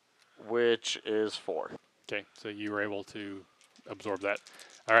 Which is 4. Okay, so you were able to absorb that.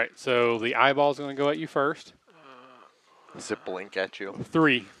 All right, so the eyeball's going to go at you first. Does it blink at you?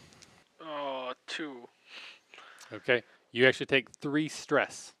 3. 2. Okay, you actually take 3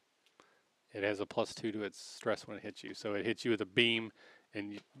 stress. It has a +2 to its stress when it hits you. So it hits you with a beam,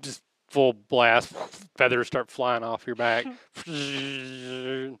 and you just full blast, feathers start flying off your back.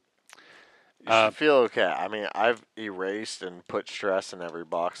 You should feel okay. I mean, I've erased and put stress in every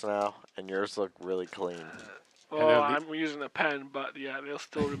box now, and yours look really clean. Well, then I'm using a pen, but yeah, they'll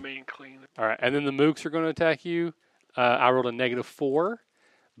still remain clean. All right, and then the mooks are going to attack you. I rolled a -4,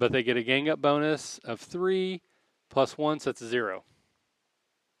 but they get a gang up bonus of 3 +1, so that's 0.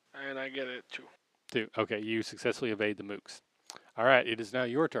 And I get it 2. 2. Okay, you successfully evade the mooks. All right, it is now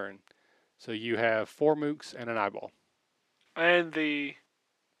your turn. So you have 4 mooks and an eyeball. And the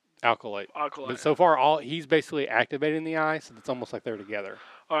Alkalite. alkali. But so far, he's basically activating the eye, so it's almost like they're together.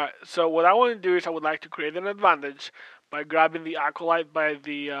 All right. So what I want to do is I would like to create an advantage by grabbing the acolyte by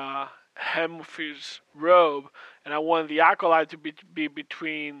the hem of his robe, and I want the acolyte to be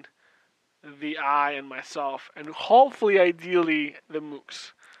between the eye and myself, and hopefully, ideally, the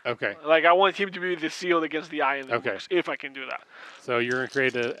mooks. Okay, Like I want him to be the shield against the eye and the Okay. mooks, if I can do that. so you're going to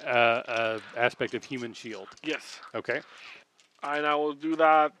create a aspect of human shield. Yes. Okay. And I will do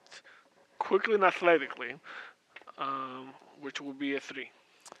that quickly and athletically, which will be a 3.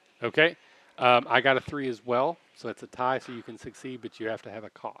 Okay. I got a 3 as well, so it's a tie, so you can succeed, but you have to have a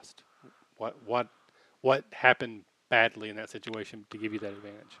cost. What happened badly in that situation to give you that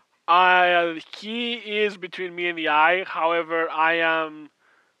advantage? He is between me and the eye. However, I am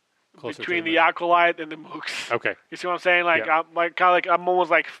Closer to between the the acolyte and the mooks. Okay. You see what I'm saying? Like Yeah. I'm like kind of like I'm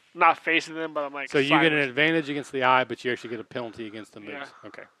almost like not facing them, but I'm like. So you get an sideways. advantage against the eye, but you actually get a penalty against the moose. Yeah.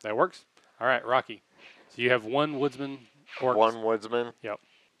 Okay, that works. All right, Rocky. So you have one woodsman orc. One woodsman. Yep.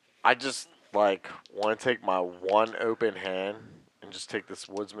 I just want to take my one open hand and just take this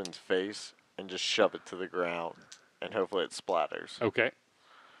woodsman's face and just shove it to the ground, and hopefully it splatters Okay.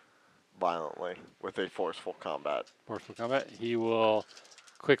 violently with a forceful combat. Forceful combat. He will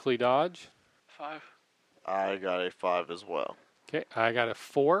quickly dodge. 5. I got a 5 as well. Okay, I got a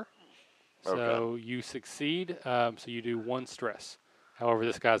 4. So Okay. you succeed. So you do 1 stress. However,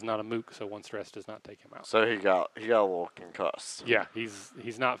 this guy's not a mook, so 1 stress does not take him out. So he got a little concussed. Yeah,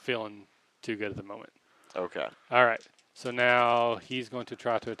 he's not feeling too good at the moment. Okay. All right. So now he's going to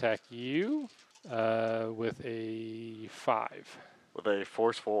try to attack you with a 5. With a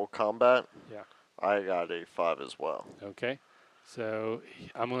forceful combat. Yeah. I got a 5 as well. Okay. So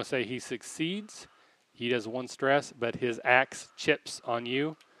I'm going to say he succeeds. He does 1 stress, but his axe chips on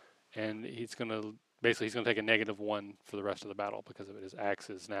you, and he's going to take a -1 for the rest of the battle because of it. His axe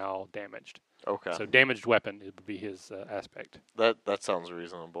is now damaged. Okay. So damaged weapon would be his aspect. That sounds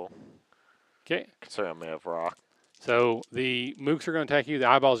reasonable. Okay. Considering I may have rock. So the mooks are going to attack you. The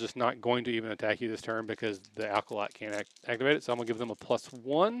eyeball's just not going to even attack you this turn because the acolyte can't activate it. So I'm going to give them a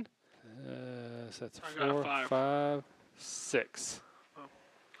 +1. So that's I got a 4, 5. 5, 6.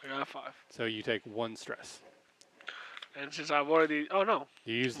 I got a 5. So you take 1 stress. And since I've already, oh no,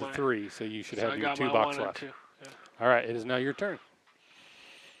 You used the 3, so you should so have I your got 2 my box 1 and left. 2. Yeah. All right, it is now your turn.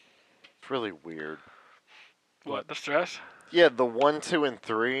 It's really weird. What, the stress? Yeah, the 1, 2, and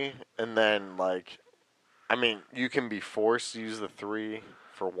 3, and then you can be forced to use the 3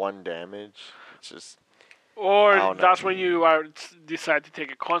 for 1 damage. It's just Or I don't know. that's when you decide to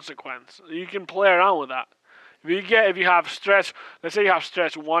take a consequence. You can play around with that. If you have stress, let's say you have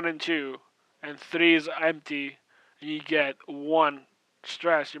stress 1 and 2, and 3 is empty, and you get 1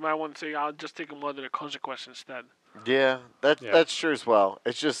 stress, you might want to say, I'll just take another consequence instead. yeah, that's true as well.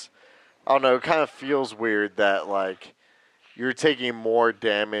 It's just I don't know. It kind of feels weird that you're taking more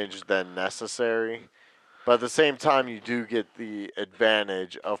damage than necessary, but at the same time you do get the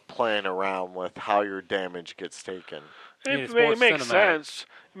advantage of playing around with how your damage gets taken. I mean, it's more It makes cinematic. sense.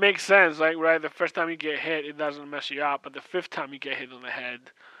 It makes sense. Like, right, the first time you get hit, it doesn't mess you up, but the 5th time you get hit on the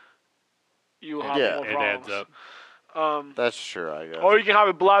head, you have Yeah, more It problems. adds up. That's true, I guess. Or you can have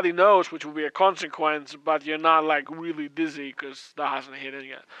a bloody nose, which will be a consequence, but you're not really dizzy because that hasn't hit it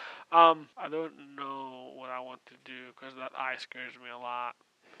yet. I don't know what I want to do because that eye scares me a lot.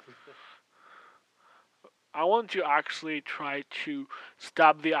 I want to actually try to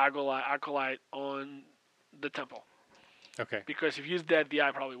stab the acolyte on the temple Okay. because if he's dead, the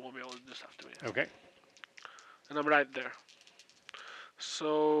eye probably won't be able to do stuff to me. Okay. And I'm right there.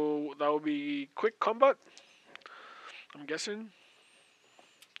 So that will be quick combat, I'm guessing.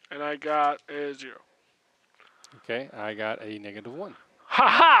 And I got a 0. Okay, I got a -1. Ha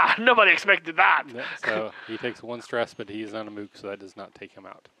ha! Nobody expected that. Yeah, so he takes 1 stress, but he is not a mook, so that does not take him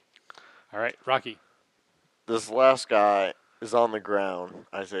out. All right, Rocky. This last guy is on the ground,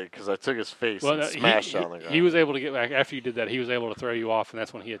 I say, because I took his face and smashed it on the ground. He was able to get back after you did that. He was able to throw you off, and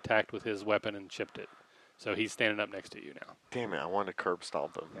that's when he attacked with his weapon and chipped it. So he's standing up next to you now. Damn it, I wanted to curb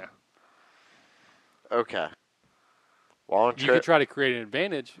stomp him. Yeah. Okay. Well, You could try to create an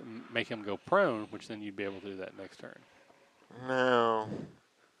advantage, and make him go prone, which then you'd be able to do that next turn. No.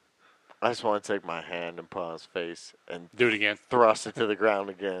 I just want to take my hand and put on his face and Do it again. thrust it to the ground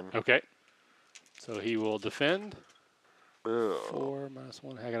again. Okay. So he will defend. Ugh. 4 minus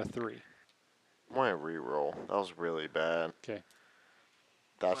 1. I got a 3. I want to re-roll. That was really bad. Okay.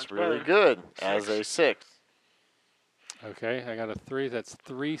 That's Much really better. good. As a 6. Okay, I got a 3. That's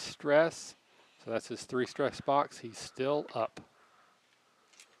 3 stress. So that's his 3 stress box. He's still up.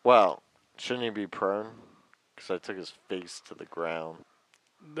 Well, shouldn't he be prone? Because I took his face to the ground.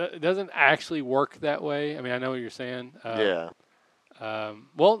 It doesn't actually work that way. I mean, I know what you're saying. Yeah.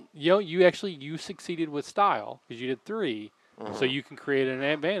 Well, you succeeded with style because you did 3, so you can create an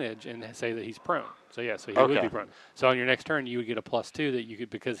advantage and say that he's prone. So yeah, so he would Okay. be prone. So on your next turn, you would get a +2 that you could,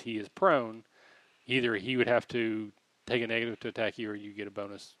 because he is prone. Either he would have to take a negative to attack you, or you get a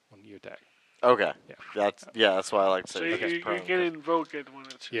bonus when you attack. Okay. Yeah. That's why I like to So say you, he's you prone. can invoke it when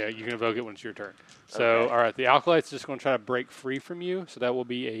it's. Yeah, you can invoke it when it's your turn. So Okay. all right, the acolyte's just going to try to break free from you. So that will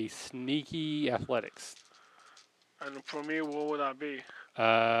be a sneaky athletics. And for me, what would that be?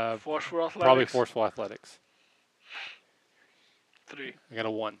 Uh, Forceful athletics? Probably forceful athletics. 3. I got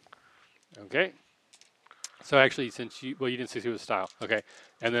a 1. Okay. So actually, since you didn't succeed with style. Okay.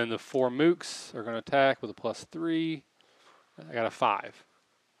 And then the 4 mooks are going to attack with a +3. I got a 5.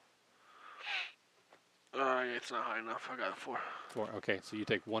 Yeah, it's not high enough. I got a 4. 4. Okay. So you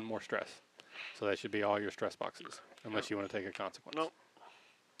take 1 more stress. So that should be all your stress boxes, unless you want to take a consequence. Nope.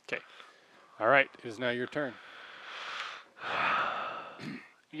 Okay. All right. It is now your turn.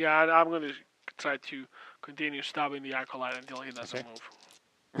 Yeah, I'm going to try to continue stopping the acolyte until he doesn't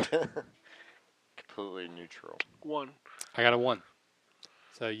move. Completely neutral. 1. I got a 1.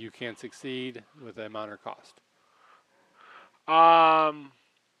 So you can succeed with a minor cost. My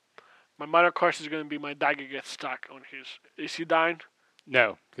minor cost is going to be my dagger gets stuck on his. Is he dying?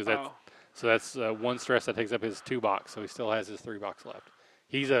 No, because that's 1 stress that takes up his 2 box, so he still has his 3 box left.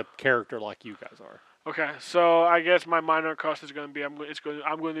 He's a character like you guys are. Okay, so I guess my minor cost is going to be I'm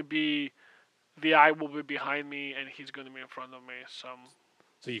going to be the eye will be behind me and he's going to be in front of me.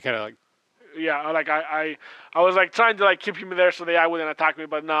 So you kind of like. Yeah, like I was like trying to like keep him there so the eye wouldn't attack me,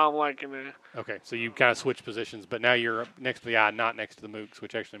 but now I'm like in the. Okay, so you kind of switch positions, but now you're next to the eye, not next to the mooks,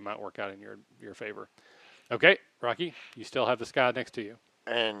 which actually might work out in your favor. Okay, Rocky, you still have this guy next to you.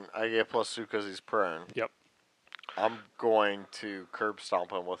 And I get +2 because he's prone. Yep. I'm going to curb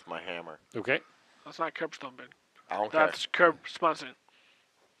stomp him with my hammer. Okay. That's not curb stomping. I don't care. That's curb sponsoring.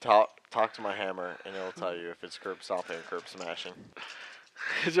 Talk to my hammer, and it'll tell you if it's curb stomping or curb smashing.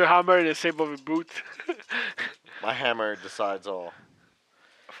 Is your hammer in the shape of a boot? My hammer decides all.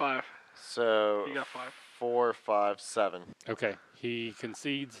 5. So You got 5. 4, 5, 7. Okay, he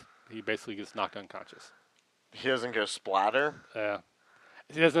concedes. He basically gets knocked unconscious. He doesn't go splatter.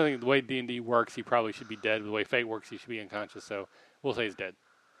 See, that's nothing. The way D&D works, he probably should be dead. The way Fate works, he should be unconscious. So we'll say he's dead.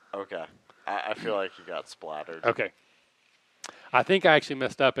 Okay. I feel like he got splattered. Okay. I think I actually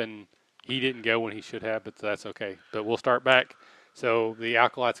messed up and he didn't go when he should have, but that's okay. But we'll start back. So the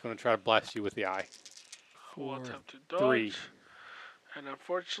acolyte's going to try to blast you with the eye. Full 4, attempt to dodge. 3. And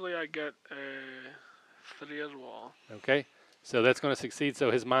unfortunately, I get a 3 as well. Okay. So that's going to succeed. So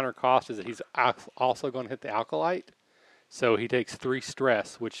his minor cost is that he's also going to hit the acolyte. So he takes 3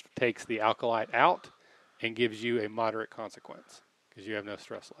 stress, which takes the acolyte out and gives you a moderate consequence because you have no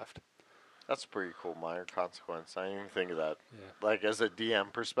stress left. That's a pretty cool minor consequence. I didn't even think of that. Yeah. Like, as a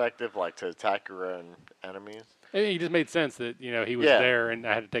DM perspective, like to attack your own enemies. It just made sense that, he was there and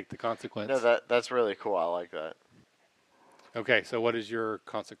I had to take the consequence. No, that's really cool. I like that. Okay, so what is your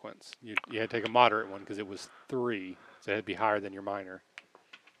consequence? You had to take a moderate one because it was 3, so it had to be higher than your minor.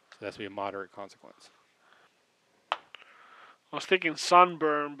 So that's be a moderate consequence. I was thinking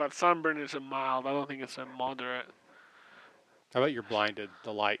sunburn, but sunburn is a mild. I don't think it's a moderate. How about you're blinded?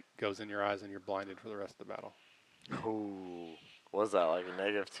 The light goes in your eyes and you're blinded for the rest of the battle. Ooh. What was that, like a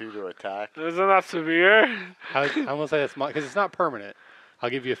 -2 to attack? Isn't that severe? I'm going to say that's because it's not permanent. I'll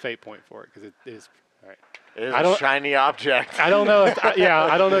give you a fate point for it because it is. All right. It is a shiny object. I don't know.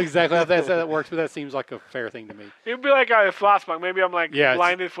 I don't know exactly how that works, but that seems like a fair thing to me. It'd be like a flashback. Maybe I'm like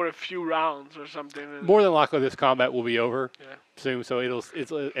blinded for a few rounds or something. More than likely, this combat will be over soon, so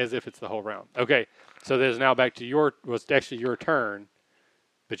it's as if it's the whole round. Okay, so there's now back to it's actually your turn,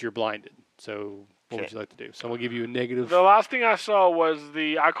 but you're blinded. So what would you like to do? So we'll give you a negative. The last thing I saw was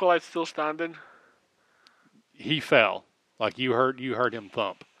the acolyte still standing. He fell. Like you heard him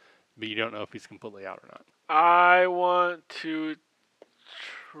thump, but you don't know if he's completely out or not. I want to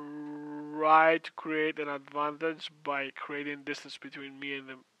try to create an advantage by creating distance between me and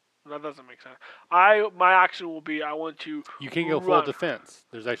them. That doesn't make sense. My action will be I want to. You can go full defense.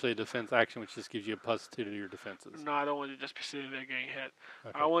 There's actually a defense action which just gives you a +2 to your defenses. No, I don't want to just be sitting there getting hit.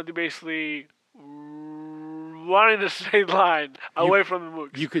 Okay. I want to basically run in a straight line away from the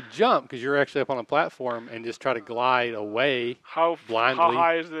mooks. You could jump because you're actually up on a platform and just try to glide away blindly. How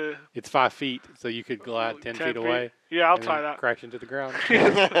high is the? It's 5 feet, so you could glide 10 feet away. Yeah, I'll try that. Crash into the ground.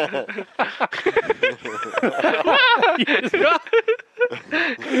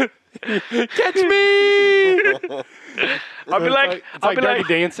 Catch me! I'll be like, Dirty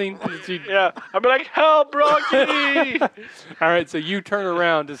Dancing. Yeah, I'll be like, help, Rocky! All right, so you turn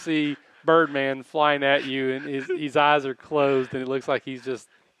around to see Birdman flying at you, and his eyes are closed, and it looks like he's just.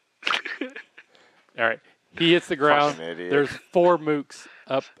 All right, he hits the ground. There's 4 mooks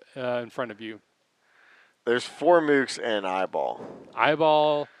up in front of you. There's 4 mooks and eyeball.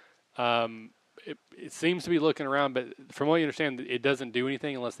 Eyeball. It seems to be looking around, but from what you understand, it doesn't do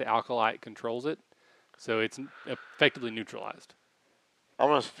anything unless the acolyte controls it. So it's effectively neutralized. I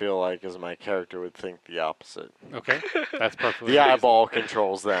almost feel like, as my character would think, the opposite. Okay, that's perfectly. The eyeball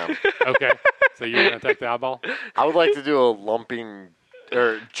controls them. Okay, so you're going to attack the eyeball? I would like to do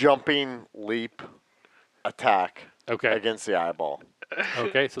a jumping leap attack against the eyeball.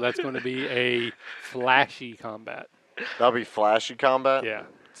 Okay, so that's going to be a flashy combat. That'll be flashy combat? Yeah.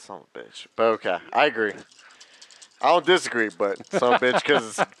 Son of a bitch. But okay, I agree. I don't disagree, but son of a bitch,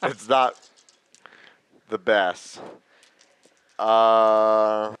 because it's not the best.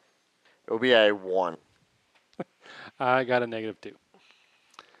 It'll be a 1. I got a -2.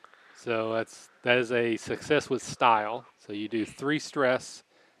 So that is a success with style. So you do 3 stress,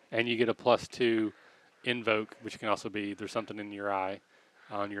 and you get a +2 invoke, which can also be there's something in your eye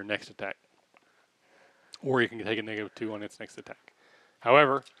on your next attack. Or you can take a -2 on its next attack.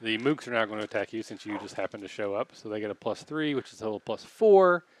 However, the mooks are now going to attack you since you just happened to show up. So they get a +3, which is a total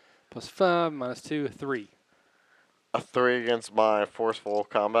 +4, +5, -2, 3. A 3 against my forceful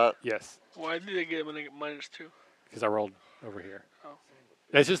combat? Yes, Why did they get -2? because I rolled over here. Oh.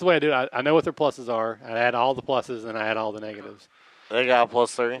 That's just the way I do it. I know what their pluses are. I add all the pluses and I add all the negatives. They got a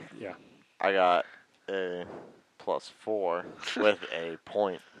 +3? Yeah. I got a +4 with a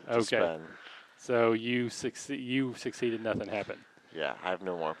point to Okay. spend. So you succeeded. Nothing happened. Yeah, I have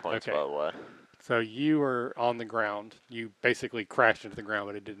no more points, Okay. by the way. So you were on the ground. You basically crashed into the ground,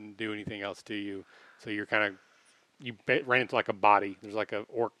 but it didn't do anything else to you. So you're kind of ran into like a body. There's like a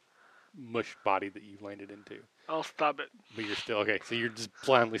orc mush body that you landed into. I'll stop it. But you're still okay. So you're just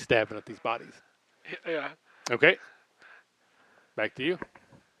blindly stabbing at these bodies. Yeah. Okay. Back to you.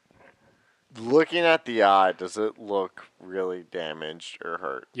 Looking at the eye, does it look really damaged or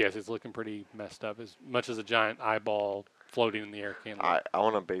hurt? Yes, it's looking pretty messed up. As much as a giant eyeball floating in the air can. I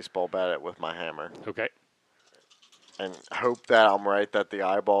want to baseball bat it with my hammer. Okay. And hope that I'm right that the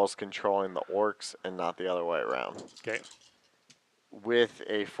eyeball's controlling the orcs and not the other way around. Okay. With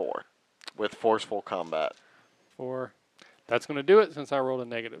a 4. With forceful combat. 4. That's going to do it since I rolled a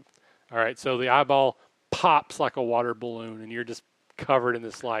negative. All right, so the eyeball pops like a water balloon, and you're just covered in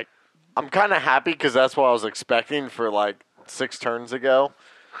this, like... I'm kind of happy because that's what I was expecting for like 6 turns ago.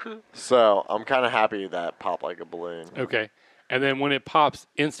 So I'm kind of happy that popped like a balloon. Okay. And then when it pops,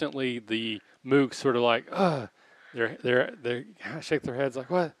 instantly the mooks sort of like, they shake their heads like,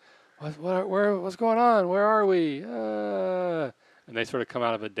 what's going on? Where are we? And they sort of come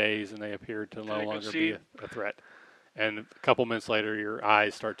out of a daze, and they appear to no longer be a threat. And a couple minutes later, your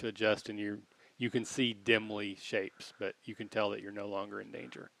eyes start to adjust, and you can see dimly shapes, but you can tell that you're no longer in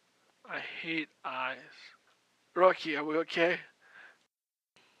danger. I hate eyes. Rocky, are we okay?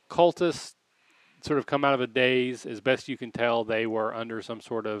 Cultists sort of come out of a daze. As best you can tell, they were under some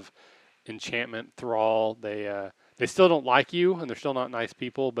sort of enchantment thrall. They still don't like you, and they're still not nice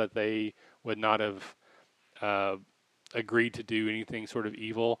people, but they would not have agreed to do anything sort of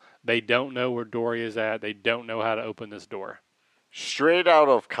evil. They don't know where Dory is at. They don't know how to open this door. Straight out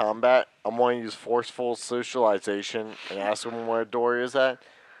of combat, I'm going to use forceful socialization and ask them where Dory is at,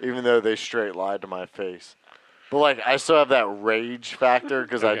 even though they straight lied to my face. But, like, I still have that rage factor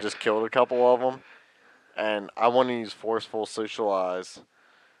because I just killed a couple of them. And I want to use forceful socialize,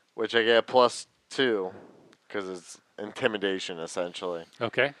 which I get +2 because it's intimidation, essentially.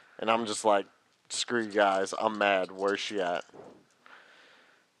 Okay. And I'm just like, screw you guys. I'm mad. Where's she at?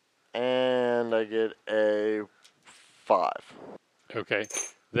 And I get a 5. Okay.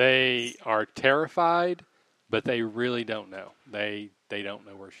 They are terrified, but they really don't know. They don't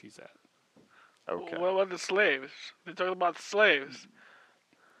know where she's at. Okay. What about the slaves? They talking about the slaves.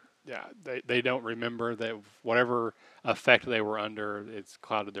 Yeah, they don't remember that whatever effect they were under, it's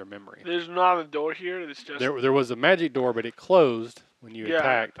clouded their memory. There's not a door here. It's just There was a magic door, but it closed when you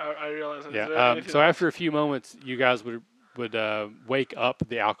attacked. I realized that. Yeah. So after a few moments, you guys would wake up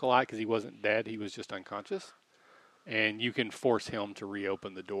the acolyte because he wasn't dead; he was just unconscious, and you can force him to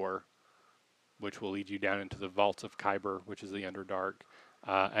reopen the door, which will lead you down into the vaults of Kyber, which is the Underdark.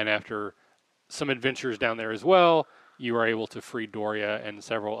 And after some adventures down there as well, you were able to free Doria and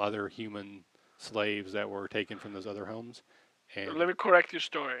several other human slaves that were taken from those other homes. And let me correct your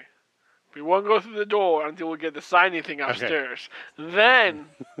story. We won't go through the door until we get the shiny thing upstairs. Then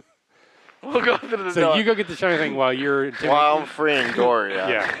we'll go through the door. So you go get the shiny thing while you're... While I'm freeing Doria.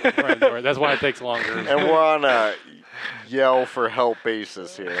 Yeah, freeing Doria. That's why it takes longer. And we're on a yell for help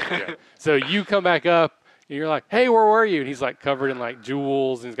basis here. Yeah. So you come back up, and you're like, hey, where were you? And he's like covered in like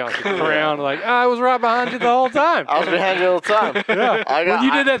jewels, and he's got like a crown. Like, I was right behind you the whole time. I was behind you all the time. Yeah. When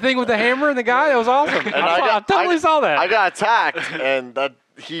you did that thing with the hammer and the guy, that was awesome. And I totally saw that. I got attacked, and that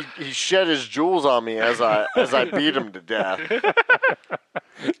he shed his jewels on me as I beat him to death.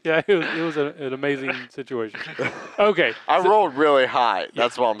 Yeah, it was an amazing situation. Okay. I rolled really high.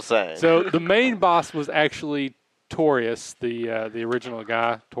 That's what I'm saying. So the main boss was actually Taurus, the original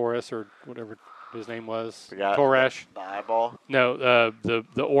guy, Taurus or whatever his name was. Torash. The eyeball. No,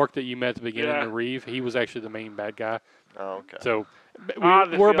 the orc that you met at the beginning, the Reeve. He was actually the main bad guy. Oh, okay. So Ah,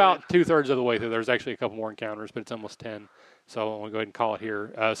 the we're feeling. about 2/3 of the way through. There's actually a couple more encounters, but it's almost 10. So I'm going to go ahead and call it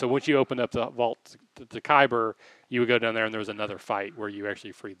here. So once you open up the vault to Kyber, you would go down there, and there was another fight where you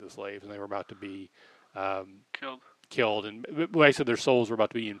actually freed the slaves, and they were about to be killed. And basically their souls were about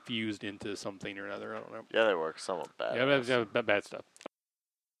to be infused into something or another. I don't know. Yeah, they work somewhat bad. Yeah, bad stuff.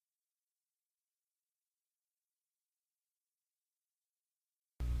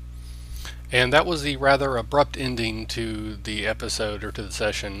 And that was the rather abrupt ending to the episode or to the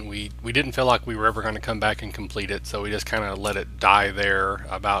session. We didn't feel like we were ever going to come back and complete it, so we just kind of let it die there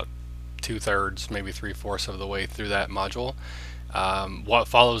about 2/3, maybe 3/4 of the way through that module. What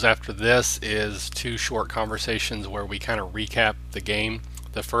follows after this is 2 short conversations where we kind of recap the game.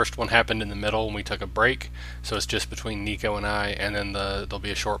 The first one happened in the middle when we took a break, so it's just between Nico and I, and then there'll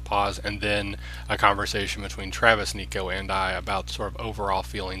be a short pause, and then a conversation between Travis, Nico, and I about sort of overall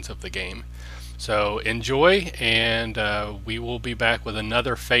feelings of the game. So enjoy, and we will be back with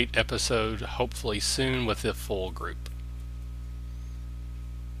another Fate episode hopefully soon with the full group.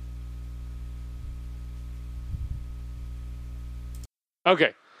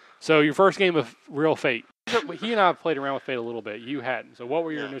 Okay, so your first game of real Fate. He and I have played around with Fate a little bit. You hadn't. So what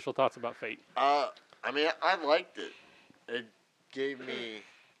were your initial thoughts about Fate? I mean, I liked it. It gave me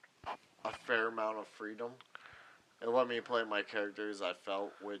a fair amount of freedom. It let me play my characters I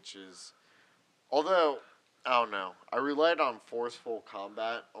felt, which is... Although, I don't know. I relied on forceful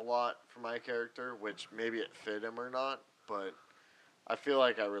combat a lot for my character, which maybe it fit him or not, but I feel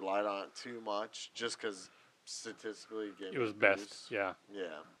like I relied on it too much just because statistically it was best, yeah.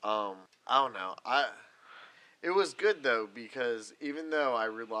 Yeah. I don't know. It was good, though, because even though I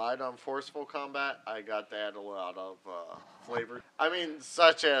relied on forceful combat, I got to add a lot of flavor. I mean,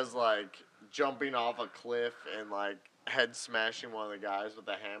 such as, like, jumping off a cliff and, like, head smashing one of the guys with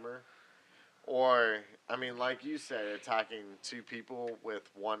a hammer. Or, I mean, like you said, attacking 2 people with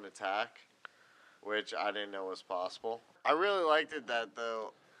 1 attack, which I didn't know was possible. I really liked it that,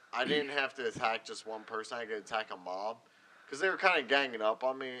 though, I didn't have to attack just 1 person. I could attack a mob. Because they were kind of ganging up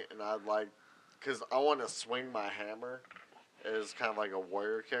on me, and I'd like... Because I want to swing my hammer as kind of like a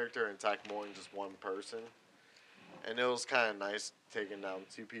warrior character and attack more than just 1 person. And it was kind of nice taking down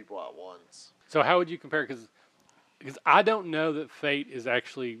 2 people at once. So how would you compare? Because I don't know that Fate is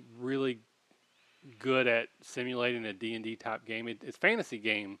actually really good at simulating a D&D type game. It's a fantasy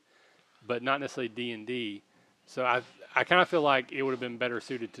game, but not necessarily D&D. So I kind of feel like it would have been better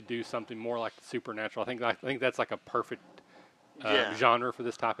suited to do something more like supernatural. I think that's like a perfect genre for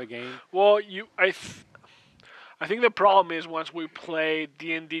this type of game. Well, I think the problem is once we play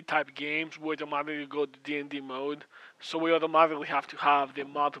D&D type games, we automatically go to D&D mode. So we automatically have to have the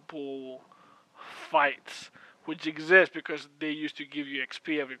multiple fights, which exist because they used to give you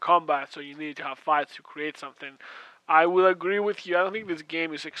XP every combat, so you need to have fights to create something. I will agree with you. I don't think this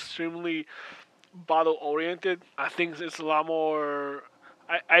game is extremely battle-oriented. I think it's a lot more...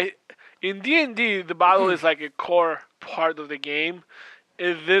 In D&D, the battle is like a core part of the game.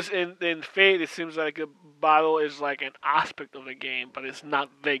 In Fate, it seems like a battle is like an aspect of the game, but it's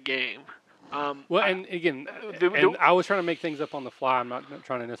not the game. And again, I was trying to make things up on the fly. I'm not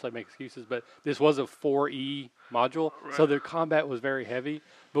trying to necessarily make excuses, but this was a 4E module, right. So their combat was very heavy.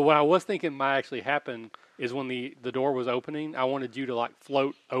 But what I was thinking might actually happen is when the door was opening, I wanted you to like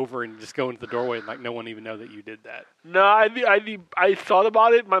float over and just go into the doorway and like no one even know that you did that. No, I thought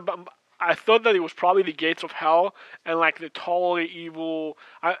about it. I thought that it was probably the gates of hell and like the totally evil.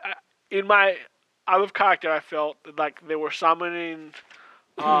 In my out of character, I felt like they were summoning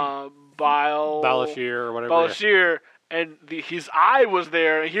Balashir or whatever. Balashir, and his eye was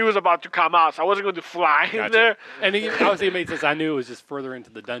there, and he was about to come out, so I wasn't going to fly in there. And obviously it made sense. I knew it was just further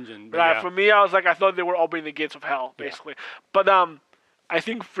into the dungeon. But right, for me, I thought they were opening the gates of hell, basically. Yeah. But I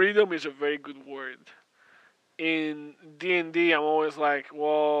think freedom is a very good word. In D&D, I'm always like,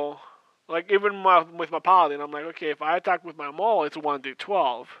 well, like even with my paladin, I'm like, okay, if I attack with my maul, it's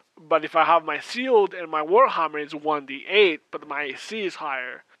 1d12. But if I have my shield and my warhammer, it's 1d8, but my AC is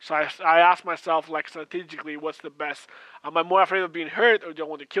higher. So I ask myself, like, strategically, what's the best? Am I more afraid of being hurt, or do I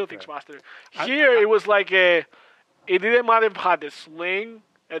want to kill things faster? Here, it was like it didn't matter if I had a sling,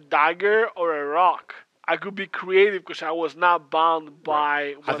 a dagger, or a rock. I could be creative because I was not bound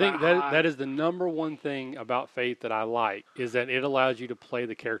by what I think that is the number one thing about Fate that I like, is that it allows you to play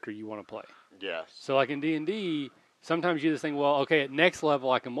the character you want to play. Yes. So like in D&D, sometimes you just think, well, okay, at next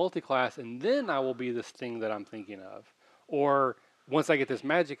level I can multi-class, and then I will be this thing that I'm thinking of. Or once I get this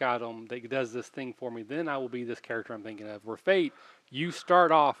magic item that does this thing for me, then I will be this character I'm thinking of. Where Fate, you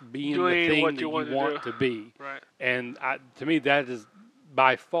start off being the thing that you want to be. Right. And to me, that is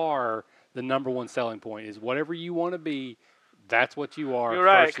by far the number one selling point is whatever you want to be. That's what you are. You're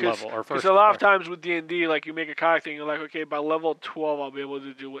right, first level or first. Because a lot of times with D&D, like you make a character and you're like, okay, by level 12 I'll be able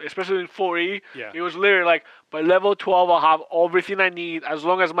to do it. Especially in 4E, Yeah. it was literally like, by level 12 I'll have everything I need. As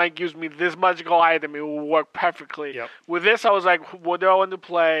long as Mike gives me this magical item, it will work perfectly. Yep. With this, I was like, what do I want to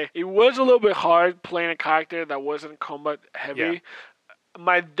play? It was a little bit hard playing a character that wasn't combat heavy. Yeah.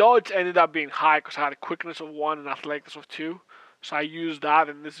 My dodge ended up being high because I had a quickness of 1 and athletics of 2. So I used that,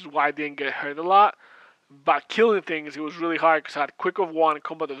 and this is why I didn't get hurt a lot. But killing things, it was really hard because I had quick of 1 and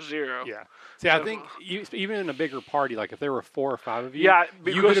combat of 0. Yeah. See, I think even in a bigger party, like if there were 4 or 5 of you, Yeah,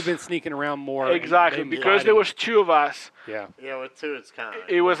 you could have been sneaking around more. Exactly, because there was 2 of us. Yeah. Yeah, with 2, it's kind of.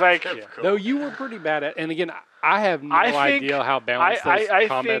 It was like. Yeah. Though you were pretty bad at, and again, I have no idea how balanced those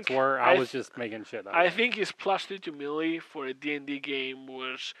combats were. I was just making shit up. I think his +2 to melee for a D&D game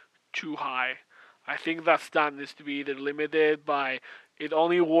was too high. I think that stat needs to be either limited by. It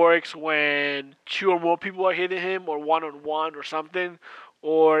only works when 2 or more people are hitting him, or 1-on-1 or something,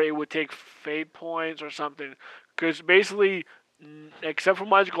 or it would take fate points or something. Because basically, except for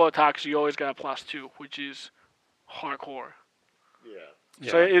magical attacks, you always got a +2, which is hardcore. Yeah.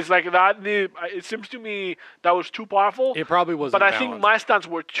 So it's like that. It seems to me that was too powerful. It probably wasn't. But I think my stunts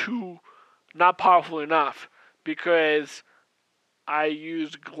were too not powerful enough because I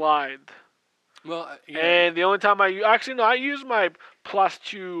used glide. Well, yeah. And the only time I used my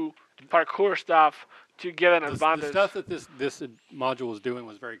 +2 parkour stuff to get an advantage. The stuff that this module was doing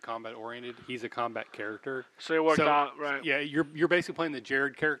was very combat oriented. He's a combat character, so it worked out right. Yeah, you're basically playing the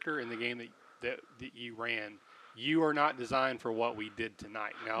Jared character in the game that you ran. You are not designed for what we did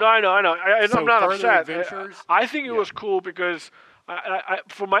tonight. Now, no, I know. I'm not upset. I think it was cool because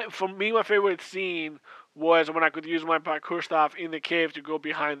for me, my favorite scene was when I could use my parkour stuff in the cave to go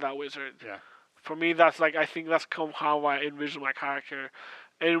behind that wizard. Yeah. For me, that's like I think that's how I envision my character.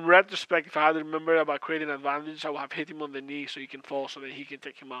 In retrospect, if I had to remember about creating an advantage, I would have hit him on the knee so he can fall, so that he can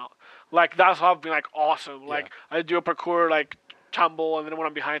take him out. Like that's how I've been like awesome. Like I do a parkour like tumble, and then when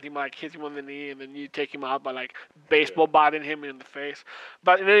I'm behind him, I like hit him on the knee, and then you take him out by like baseball batting him in the face.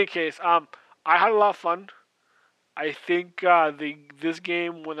 But in any case, I had a lot of fun. I think this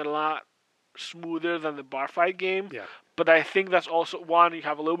game went a lot smoother than the bar fight game. Yeah. But I think that's also one, you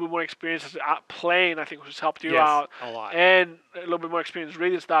have a little bit more experience as playing, I think, which has helped you out. A lot. And a little bit more experience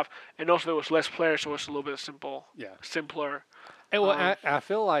reading stuff. And also there was less players, so it's a little bit simpler. And well, I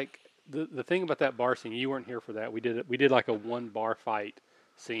feel like the thing about that bar scene, you weren't here for that. We did like a 1 bar fight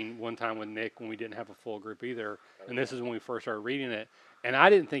scene one time with Nick when we didn't have a full group either. And this is when we first started reading it. And I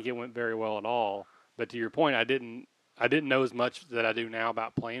didn't think it went very well at all. But to your point, I didn't know as much that I do now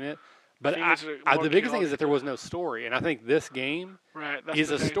about playing it. But the biggest thing is that there was no story, and I think this game is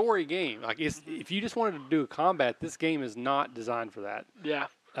a story game. Like, if you just wanted to do a combat, this game is not designed for that. Yeah.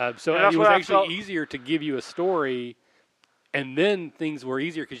 So it was actually easier to give you a story, and then things were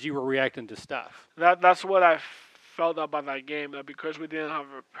easier because you were reacting to stuff. That's what I felt about that game. That because we didn't have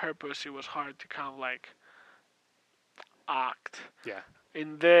a purpose, it was hard to kind of like act. Yeah.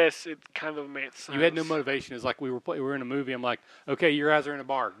 In this, it kind of made sense. You had no motivation. It's like we were in a movie. I'm like, okay, your guys are in a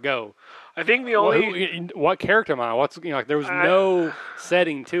bar. Go. I think the only what character am I? Like there was no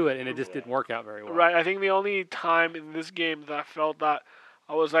setting to it, and it just didn't work out very well. Right. I think the only time in this game that I felt that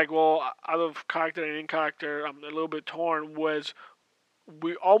I was like, well, out of character and in character, I'm a little bit torn. Was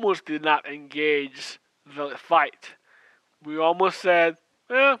we almost did not engage the fight. We almost said,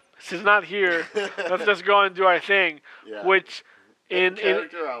 she's not here. Let's just go and do our thing. Yeah. Which. In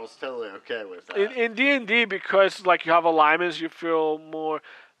character, I was totally okay with that. In D&D, because like you have alignments, you feel more.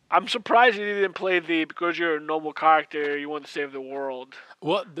 I'm surprised you didn't play because you're a noble character, you want to save the world.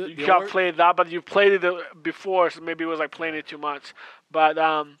 Well, you can't play that, but you've played it before, so maybe it was like playing it too much. But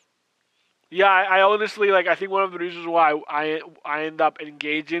yeah, I honestly I think one of the reasons why I end up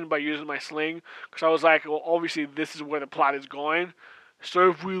engaging by using my sling, because I was like, well, obviously this is where the plot is going, so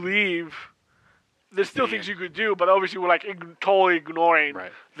if we leave. There's still things you could do, but obviously we're like totally ignoring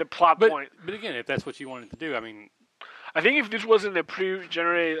the plot point. But again, if that's what you wanted to do, I mean, I think if this wasn't a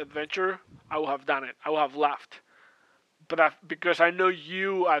pre-generated adventure, I would have done it. I would have left. But because I know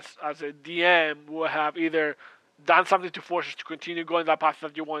you as a DM would have either done something to force us to continue going that path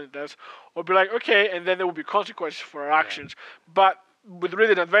that you wanted us, or be like, okay, and then there will be consequences for our actions. But with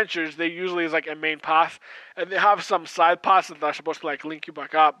written adventures, they usually is like a main path, and they have some side paths that are supposed to like link you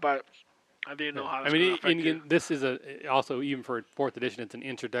back up, but. I didn't know how. Again, this is also even for 4th edition, it's an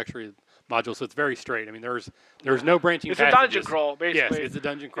introductory module, so it's very straight. I mean, there's no branching. It's a dungeon crawl, basically. Yes, it's a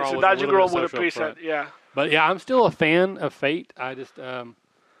dungeon crawl. It's a dungeon crawl with a preset. Yeah. But yeah, I'm still a fan of Fate. I just, I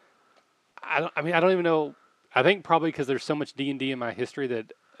don't even know. I think probably because there's so much D&D in my history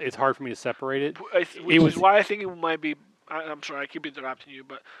that it's hard for me to separate it. Which is why I think it might be. I'm sorry, I keep interrupting you,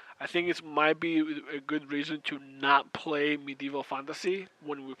 but I think it might be a good reason to not play medieval fantasy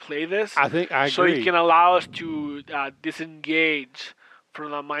when we play this. I think I agree. So it can allow us to disengage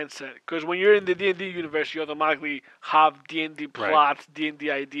from that mindset. Because when you're in the D&D universe, you automatically have D&D plots,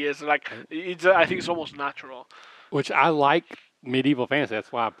 D&D ideas. Like I think it's almost natural. Which I like medieval fantasy.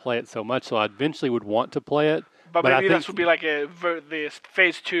 That's why I play it so much. So I eventually would want to play it. But maybe this would be like this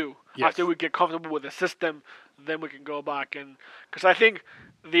phase 2. Yes. After we get comfortable with the system, then we can go back and because I think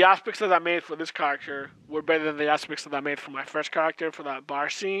the aspects that I made for this character were better than the aspects that I made for my first character for that bar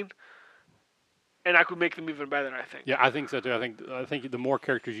scene, and I could make them even better. I think. Yeah, I think so too. I think the more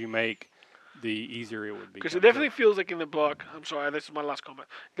characters you make, the easier it would be. Because it definitely feels like in the book. I'm sorry, this is my last comment.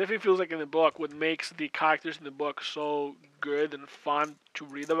 It definitely feels like in the book, what makes the characters in the book so good and fun to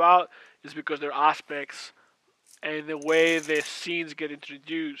read about is because their aspects. And the way the scenes get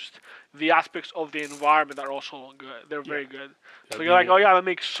introduced, the aspects of the environment are also good. They're very good. So you're like, oh yeah, that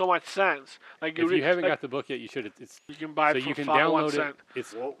makes so much sense. Like if you haven't got the book yet, you should. You can buy it so you can download it.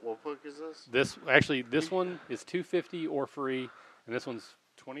 It's what book is this? This one is $250 or free, and this one's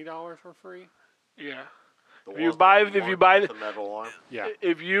 $20 or free. Yeah. If you buy the metal arm. Yeah.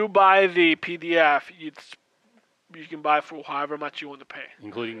 If you buy the PDF, you can buy for however much you want to pay,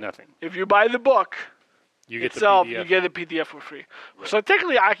 including nothing. If you buy the book. You get itself, the PDF. you get the PDF for free. Right. So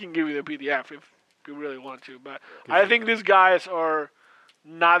technically, I can give you the PDF if you really want to. But I think these guys are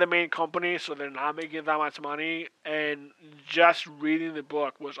not the main company, so they're not making that much money. And just reading the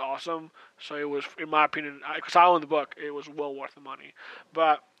book was awesome. So it was, in my opinion, because I own the book, it was well worth the money.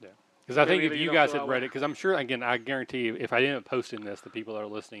 But because I think if you guys had read it, because I'm sure, again, I guarantee you, if I didn't post in this, the people that are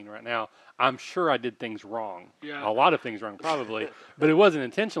listening right now, I'm sure I did things wrong. Yeah. A lot of things wrong, probably. But it wasn't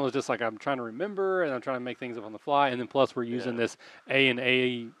intentional. It's just like I'm trying to remember, and I'm trying to make things up on the fly. And then plus we're using this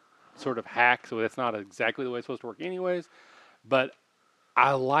A&A sort of hack, so that's not exactly the way it's supposed to work anyways. But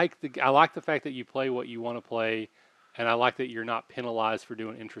I like the fact that you play what you want to play, and I like that you're not penalized for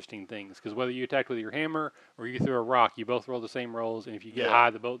doing interesting things. Because whether you attacked with your hammer or you threw a rock, you both roll the same rolls, and if you get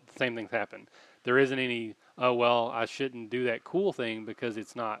high, the same things happen. There isn't any, oh, well, I shouldn't do that cool thing because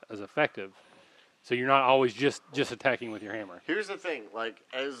it's not as effective. So you're not always just attacking with your hammer. Here's the thing, like,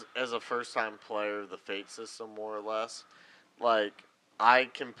 as a first-time player of the Fate system, more or less, like, I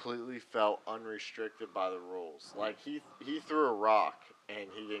completely felt unrestricted by the rules. Like, he threw a rock, and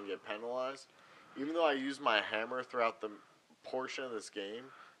he didn't get penalized. Even though I used my hammer throughout the portion of this game,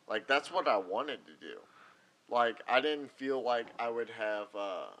 like, that's what I wanted to do. Like, I didn't feel like I would have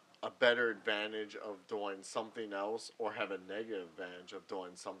a better advantage of doing something else or have a negative advantage of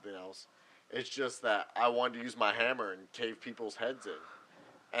doing something else. It's just that I wanted to use my hammer and cave people's heads in.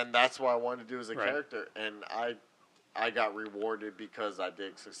 And that's what I wanted to do as a character. And I got rewarded because I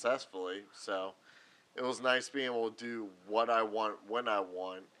did successfully. So it was nice being able to do what I want when I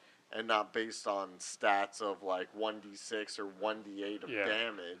want. And not based on stats of like 1d6 or 1d8 of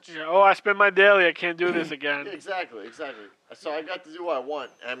damage. Yeah. Oh, I spent my daily. I can't do this again. Exactly. So I got to do what I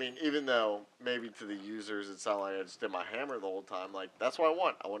want. I mean, even though maybe to the users it sounded like I just did my hammer the whole time. Like, that's what I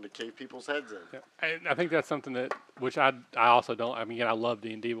want. I want to cave people's heads in. Yeah. And I think that's something that, which I also don't, I mean, again, I love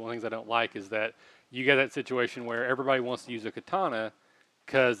D&D, but one of the things I don't like is that you get that situation where everybody wants to use a katana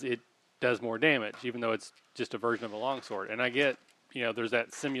because it does more damage, even though it's just a version of a longsword. And I get, there's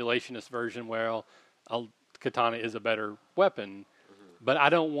that simulationist version where a katana is a better weapon, but I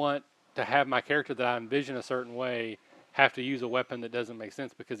don't want to have my character that I envision a certain way have to use a weapon that doesn't make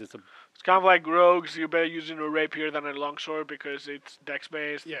sense because it's kind of like rogues. You're better using a rapier than a longsword because it's dex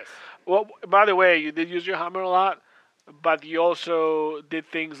based. Yes. Well, by the way, you did use your hammer a lot, but you also did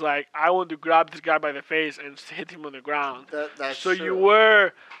things like I want to grab this guy by the face and hit him on the ground. That's so true. You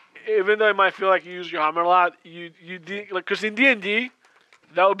were. Even though it might feel like you use your hammer a lot, you did, like, because in D&D,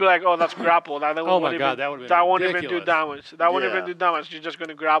 that would be like, oh, that's grapple. That won't even do damage. That won't even do damage. You're just going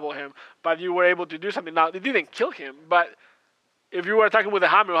to grapple him. But you were able to do something. Now, it didn't kill him, but if you were attacking with a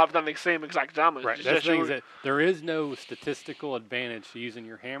hammer, you would have done the same exact damage. Right. That's the thing is that there is no statistical advantage to using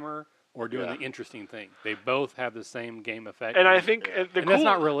your hammer or doing the interesting thing. They both have the same game effect. And I think that's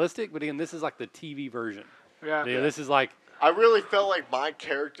not realistic, but again, this is like the TV version. Yeah. This is like... I really felt like my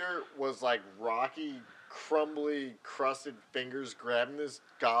character was like Rocky, crumbly, crusted fingers grabbing this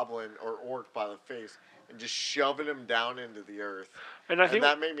goblin or orc by the face and just shoving him down into the earth. And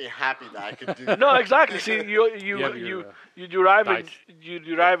that made me happy that I could do that. No, exactly. See, you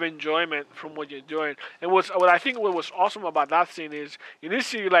derive enjoyment from what you're doing. And what I think what was awesome about that scene is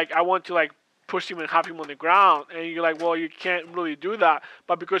initially, like, I want to, like, push him and have him on the ground, and you're like, well, you can't really do that.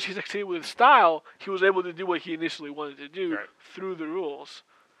 But because he succeeded with his style, he was able to do what he initially wanted to do through the rules.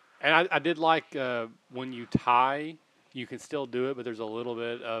 And I did like when you tie, you can still do it, but there's a little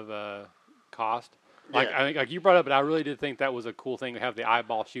bit of cost. Like Yeah. like you brought up, but I really did think that was a cool thing to have the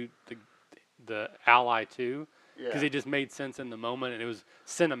eyeball shoot the ally too, because Yeah. it just made sense in the moment and it was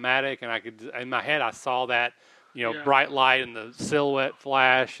cinematic, and I could in my head I saw that Yeah. bright light and the silhouette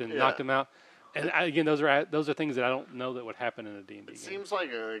flash and Yeah. knocked him out. And again, those are things that I don't know that would happen in a D&D game. It seems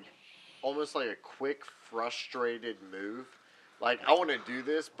like almost like a quick, frustrated move. Like, I want to do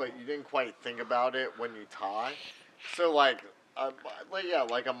this, but you didn't quite think about it when you tie. So, like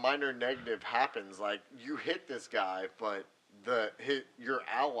a minor negative happens. Like, you hit this guy, but your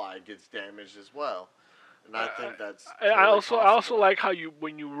ally gets damaged as well. And I think that's totally I possible. also like how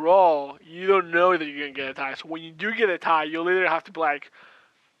when you roll, you don't know that you're gonna get a tie. So when you do get a tie, you literally have to be like,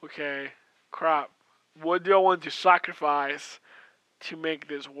 okay, crap, what do I want to sacrifice to make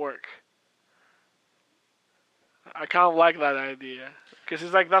this work? I kind of like that idea because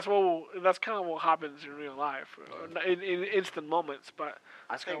it's like that's kind of what happens in real life, in instant moments. But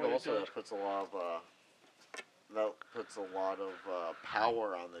I think also that puts a lot of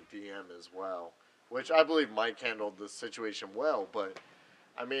power on the DM as well, which I believe Mike handled the situation well. But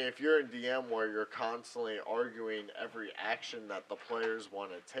I mean, if you're in DM where you're constantly arguing every action that the players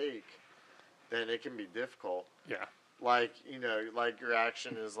want to take, then it can be difficult. Yeah. Like like your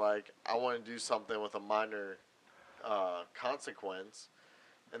action is like, I want to do something with a minor consequence,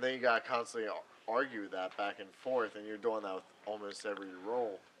 and then you gotta constantly argue that back and forth, and you're doing that with almost every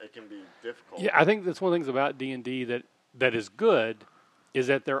roll. It can be difficult. Yeah, I think that's one of the things about D&D that is good, is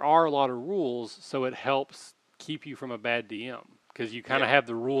that there are a lot of rules, so it helps keep you from a bad DM because you kind of have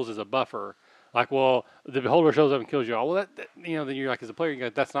the rules as a buffer. Like, well, the beholder shows up and kills you all. Well, then you're like, as a player, you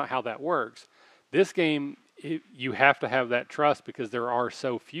go, that's not how that works. This game, you have to have that trust because there are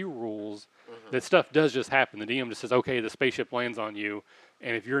so few rules that stuff does just happen. The DM just says, okay, the spaceship lands on you,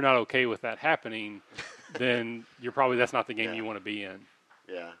 and if you're not okay with that happening, then that's not the game you want to be in.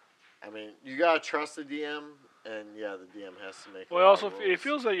 Yeah. I mean, you gotta trust the DM, and the DM has to make. Well, also it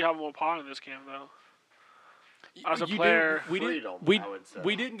feels like you have more power in this game though. As a player, we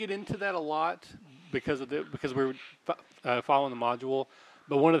didn't get into that a lot because we were following the module.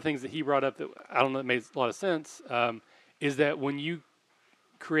 But one of the things that he brought up that I don't know that made a lot of sense is that when you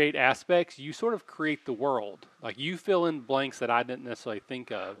create aspects, you sort of create the world. Like, you fill in blanks that I didn't necessarily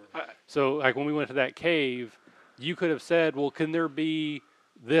think of. So, like, when we went to that cave, you could have said, well, can there be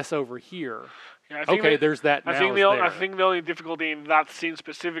this over here? Yeah, there's that now. I think the only difficulty in that scene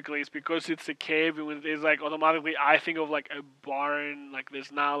specifically is because it's a cave, and it's like automatically I think of like a barn, like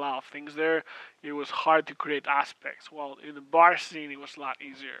there's not a lot of things there. It was hard to create aspects. Well, in the bar scene, it was a lot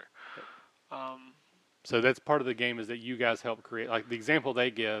easier. So that's part of the game, is that you guys help create. Like, the example they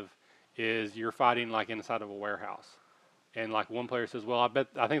give is you're fighting like inside of a warehouse, and like one player says, well,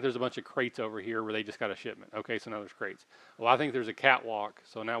 I think there's a bunch of crates over here where they just got a shipment. Okay, so now there's crates. Well, I think there's a catwalk,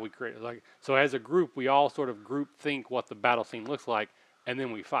 so now we create so as a group we all sort of group think what the battle scene looks like, and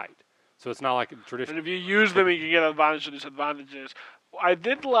then we fight. So it's not like a traditional. And if you use them, you can get advantages and disadvantages. I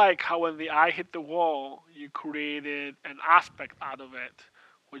did like how when the eye hit the wall, you created an aspect out of it,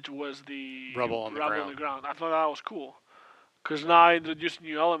 which was the rubble on the ground. I thought that was cool, because now I introduced a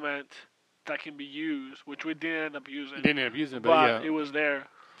new element that can be used, which we didn't end up using. But it was there.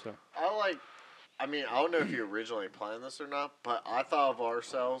 So I don't know if you originally planned this or not, but I thought of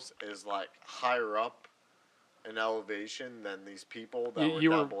ourselves as like higher up in elevation than these people that were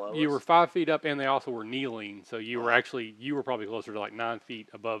down below us. You were 5 feet up, and they also were kneeling, so you were probably closer to like 9 feet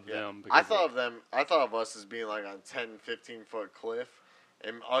above them. I thought of us as being like on 10, 15-foot cliff,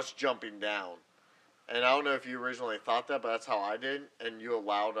 and us jumping down. And I don't know if you originally thought that, but that's how I did, and you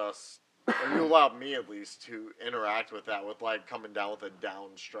allowed me at least to interact with that, with like coming down with a down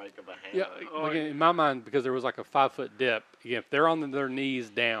strike of a hammer. Yeah, again, in my mind, because there was like a 5-foot dip. Again, if they're on their knees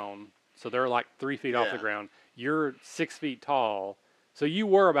down, so they're like 3 feet off the ground. You're 6 feet tall, so you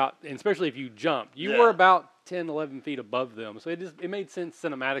were about, and especially if you jumped, you were about 10, 11 feet above them. So it made sense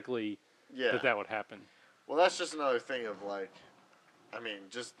cinematically that would happen. Well, that's just another thing of like,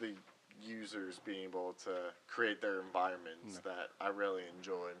 just the users being able to create their environments that I really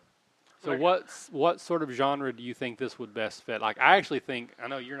enjoyed. So what sort of genre do you think this would best fit? Like, I actually think, I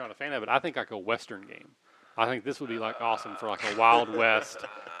know you're not a fan of it, I think like a Western game. I think this would be like awesome for like a Wild West,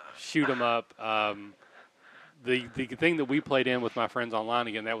 shoot 'em up. The thing that we played in with my friends online,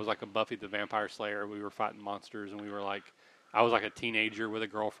 again, that was like a Buffy the Vampire Slayer. We were fighting monsters, and we were like, I was like a teenager with a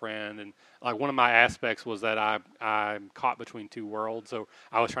girlfriend, and like one of my aspects was that I'm caught between two worlds. So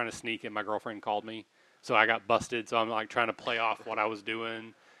I was trying to sneak, and my girlfriend called me, so I got busted. So I'm like trying to play off what I was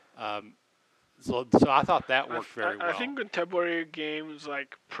doing. So I thought that worked very well. I think contemporary games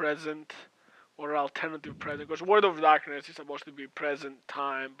like present or alternative present, because World of Darkness is supposed to be present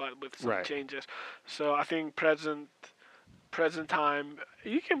time, but with some changes. So I think present time,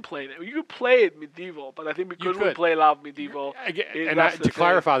 you can play it. You could play it medieval, but I think because we play a lot of medieval. To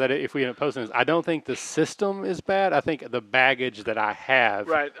clarify that, if we end up posting this, I don't think the system is bad. I think the baggage that I have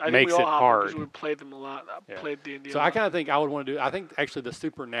makes it hard. Because we played them a lot. I played D&D. So I kind of think I would want to do. I think actually the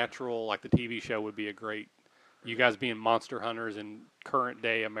Supernatural, like the TV show, would be a great. You guys being monster hunters in current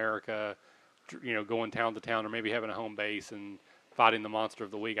day America, going town to town, or maybe having a home base and fighting the monster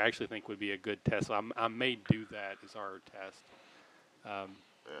of the week, I actually think would be a good test. So I may do that as our test. I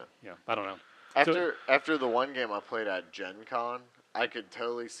don't know. After the one game I played at Gen Con, I could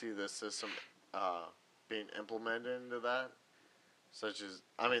totally see this system being implemented into that. Such as,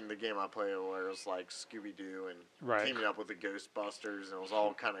 the game I played where it was like Scooby-Doo and teaming up with the Ghostbusters, and it was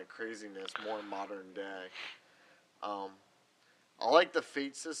all kind of craziness, more modern day. I like the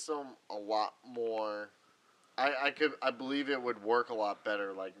Fate system a lot more. I believe it would work a lot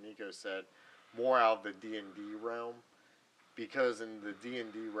better, like Nico said, more out of the D&D realm, because in the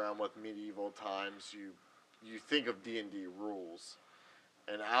D&D realm with medieval times, you think of D&D rules,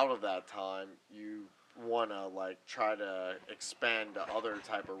 and out of that time, you want to try to expand to other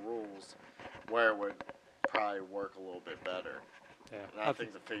type of rules where it would probably work a little bit better. Yeah, and I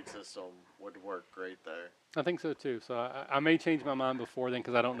think the Fate system would work great there. I think so too. So I may change my mind before then,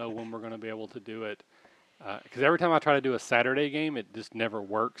 because I don't know when we're going to be able to do it. Because every time I try to do a Saturday game, it just never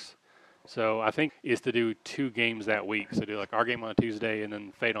works. So I think is to do 2 games that week. So do our game on a Tuesday and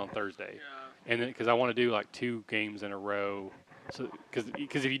then Fate on Thursday. Yeah. And then because I want to do 2 games in a row. So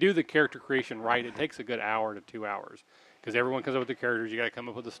because if you do the character creation right, it takes a good hour to 2 hours. Because everyone comes up with the characters, you got to come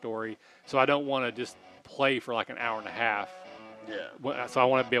up with a story. So I don't want to just play for an hour and a half. Yeah. So I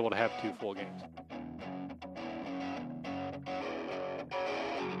want to be able to have 2 full games.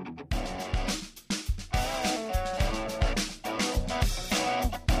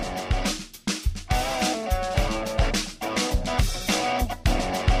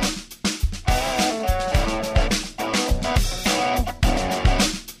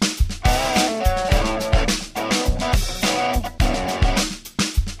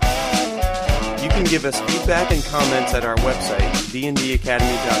 Give us feedback and comments at our website,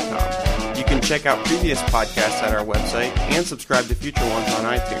 dndacademy.com. You can check out previous podcasts at our website and subscribe to future ones on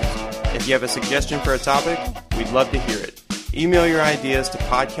iTunes. If you have a suggestion for a topic, we'd love to hear it. Email your ideas to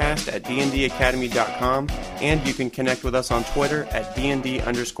podcast@dndacademy.com, and you can connect with us on Twitter at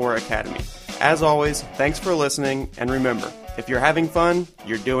 @dnd_academy. As always, thanks for listening, and remember, if you're having fun,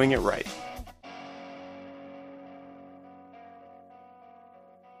 you're doing it right.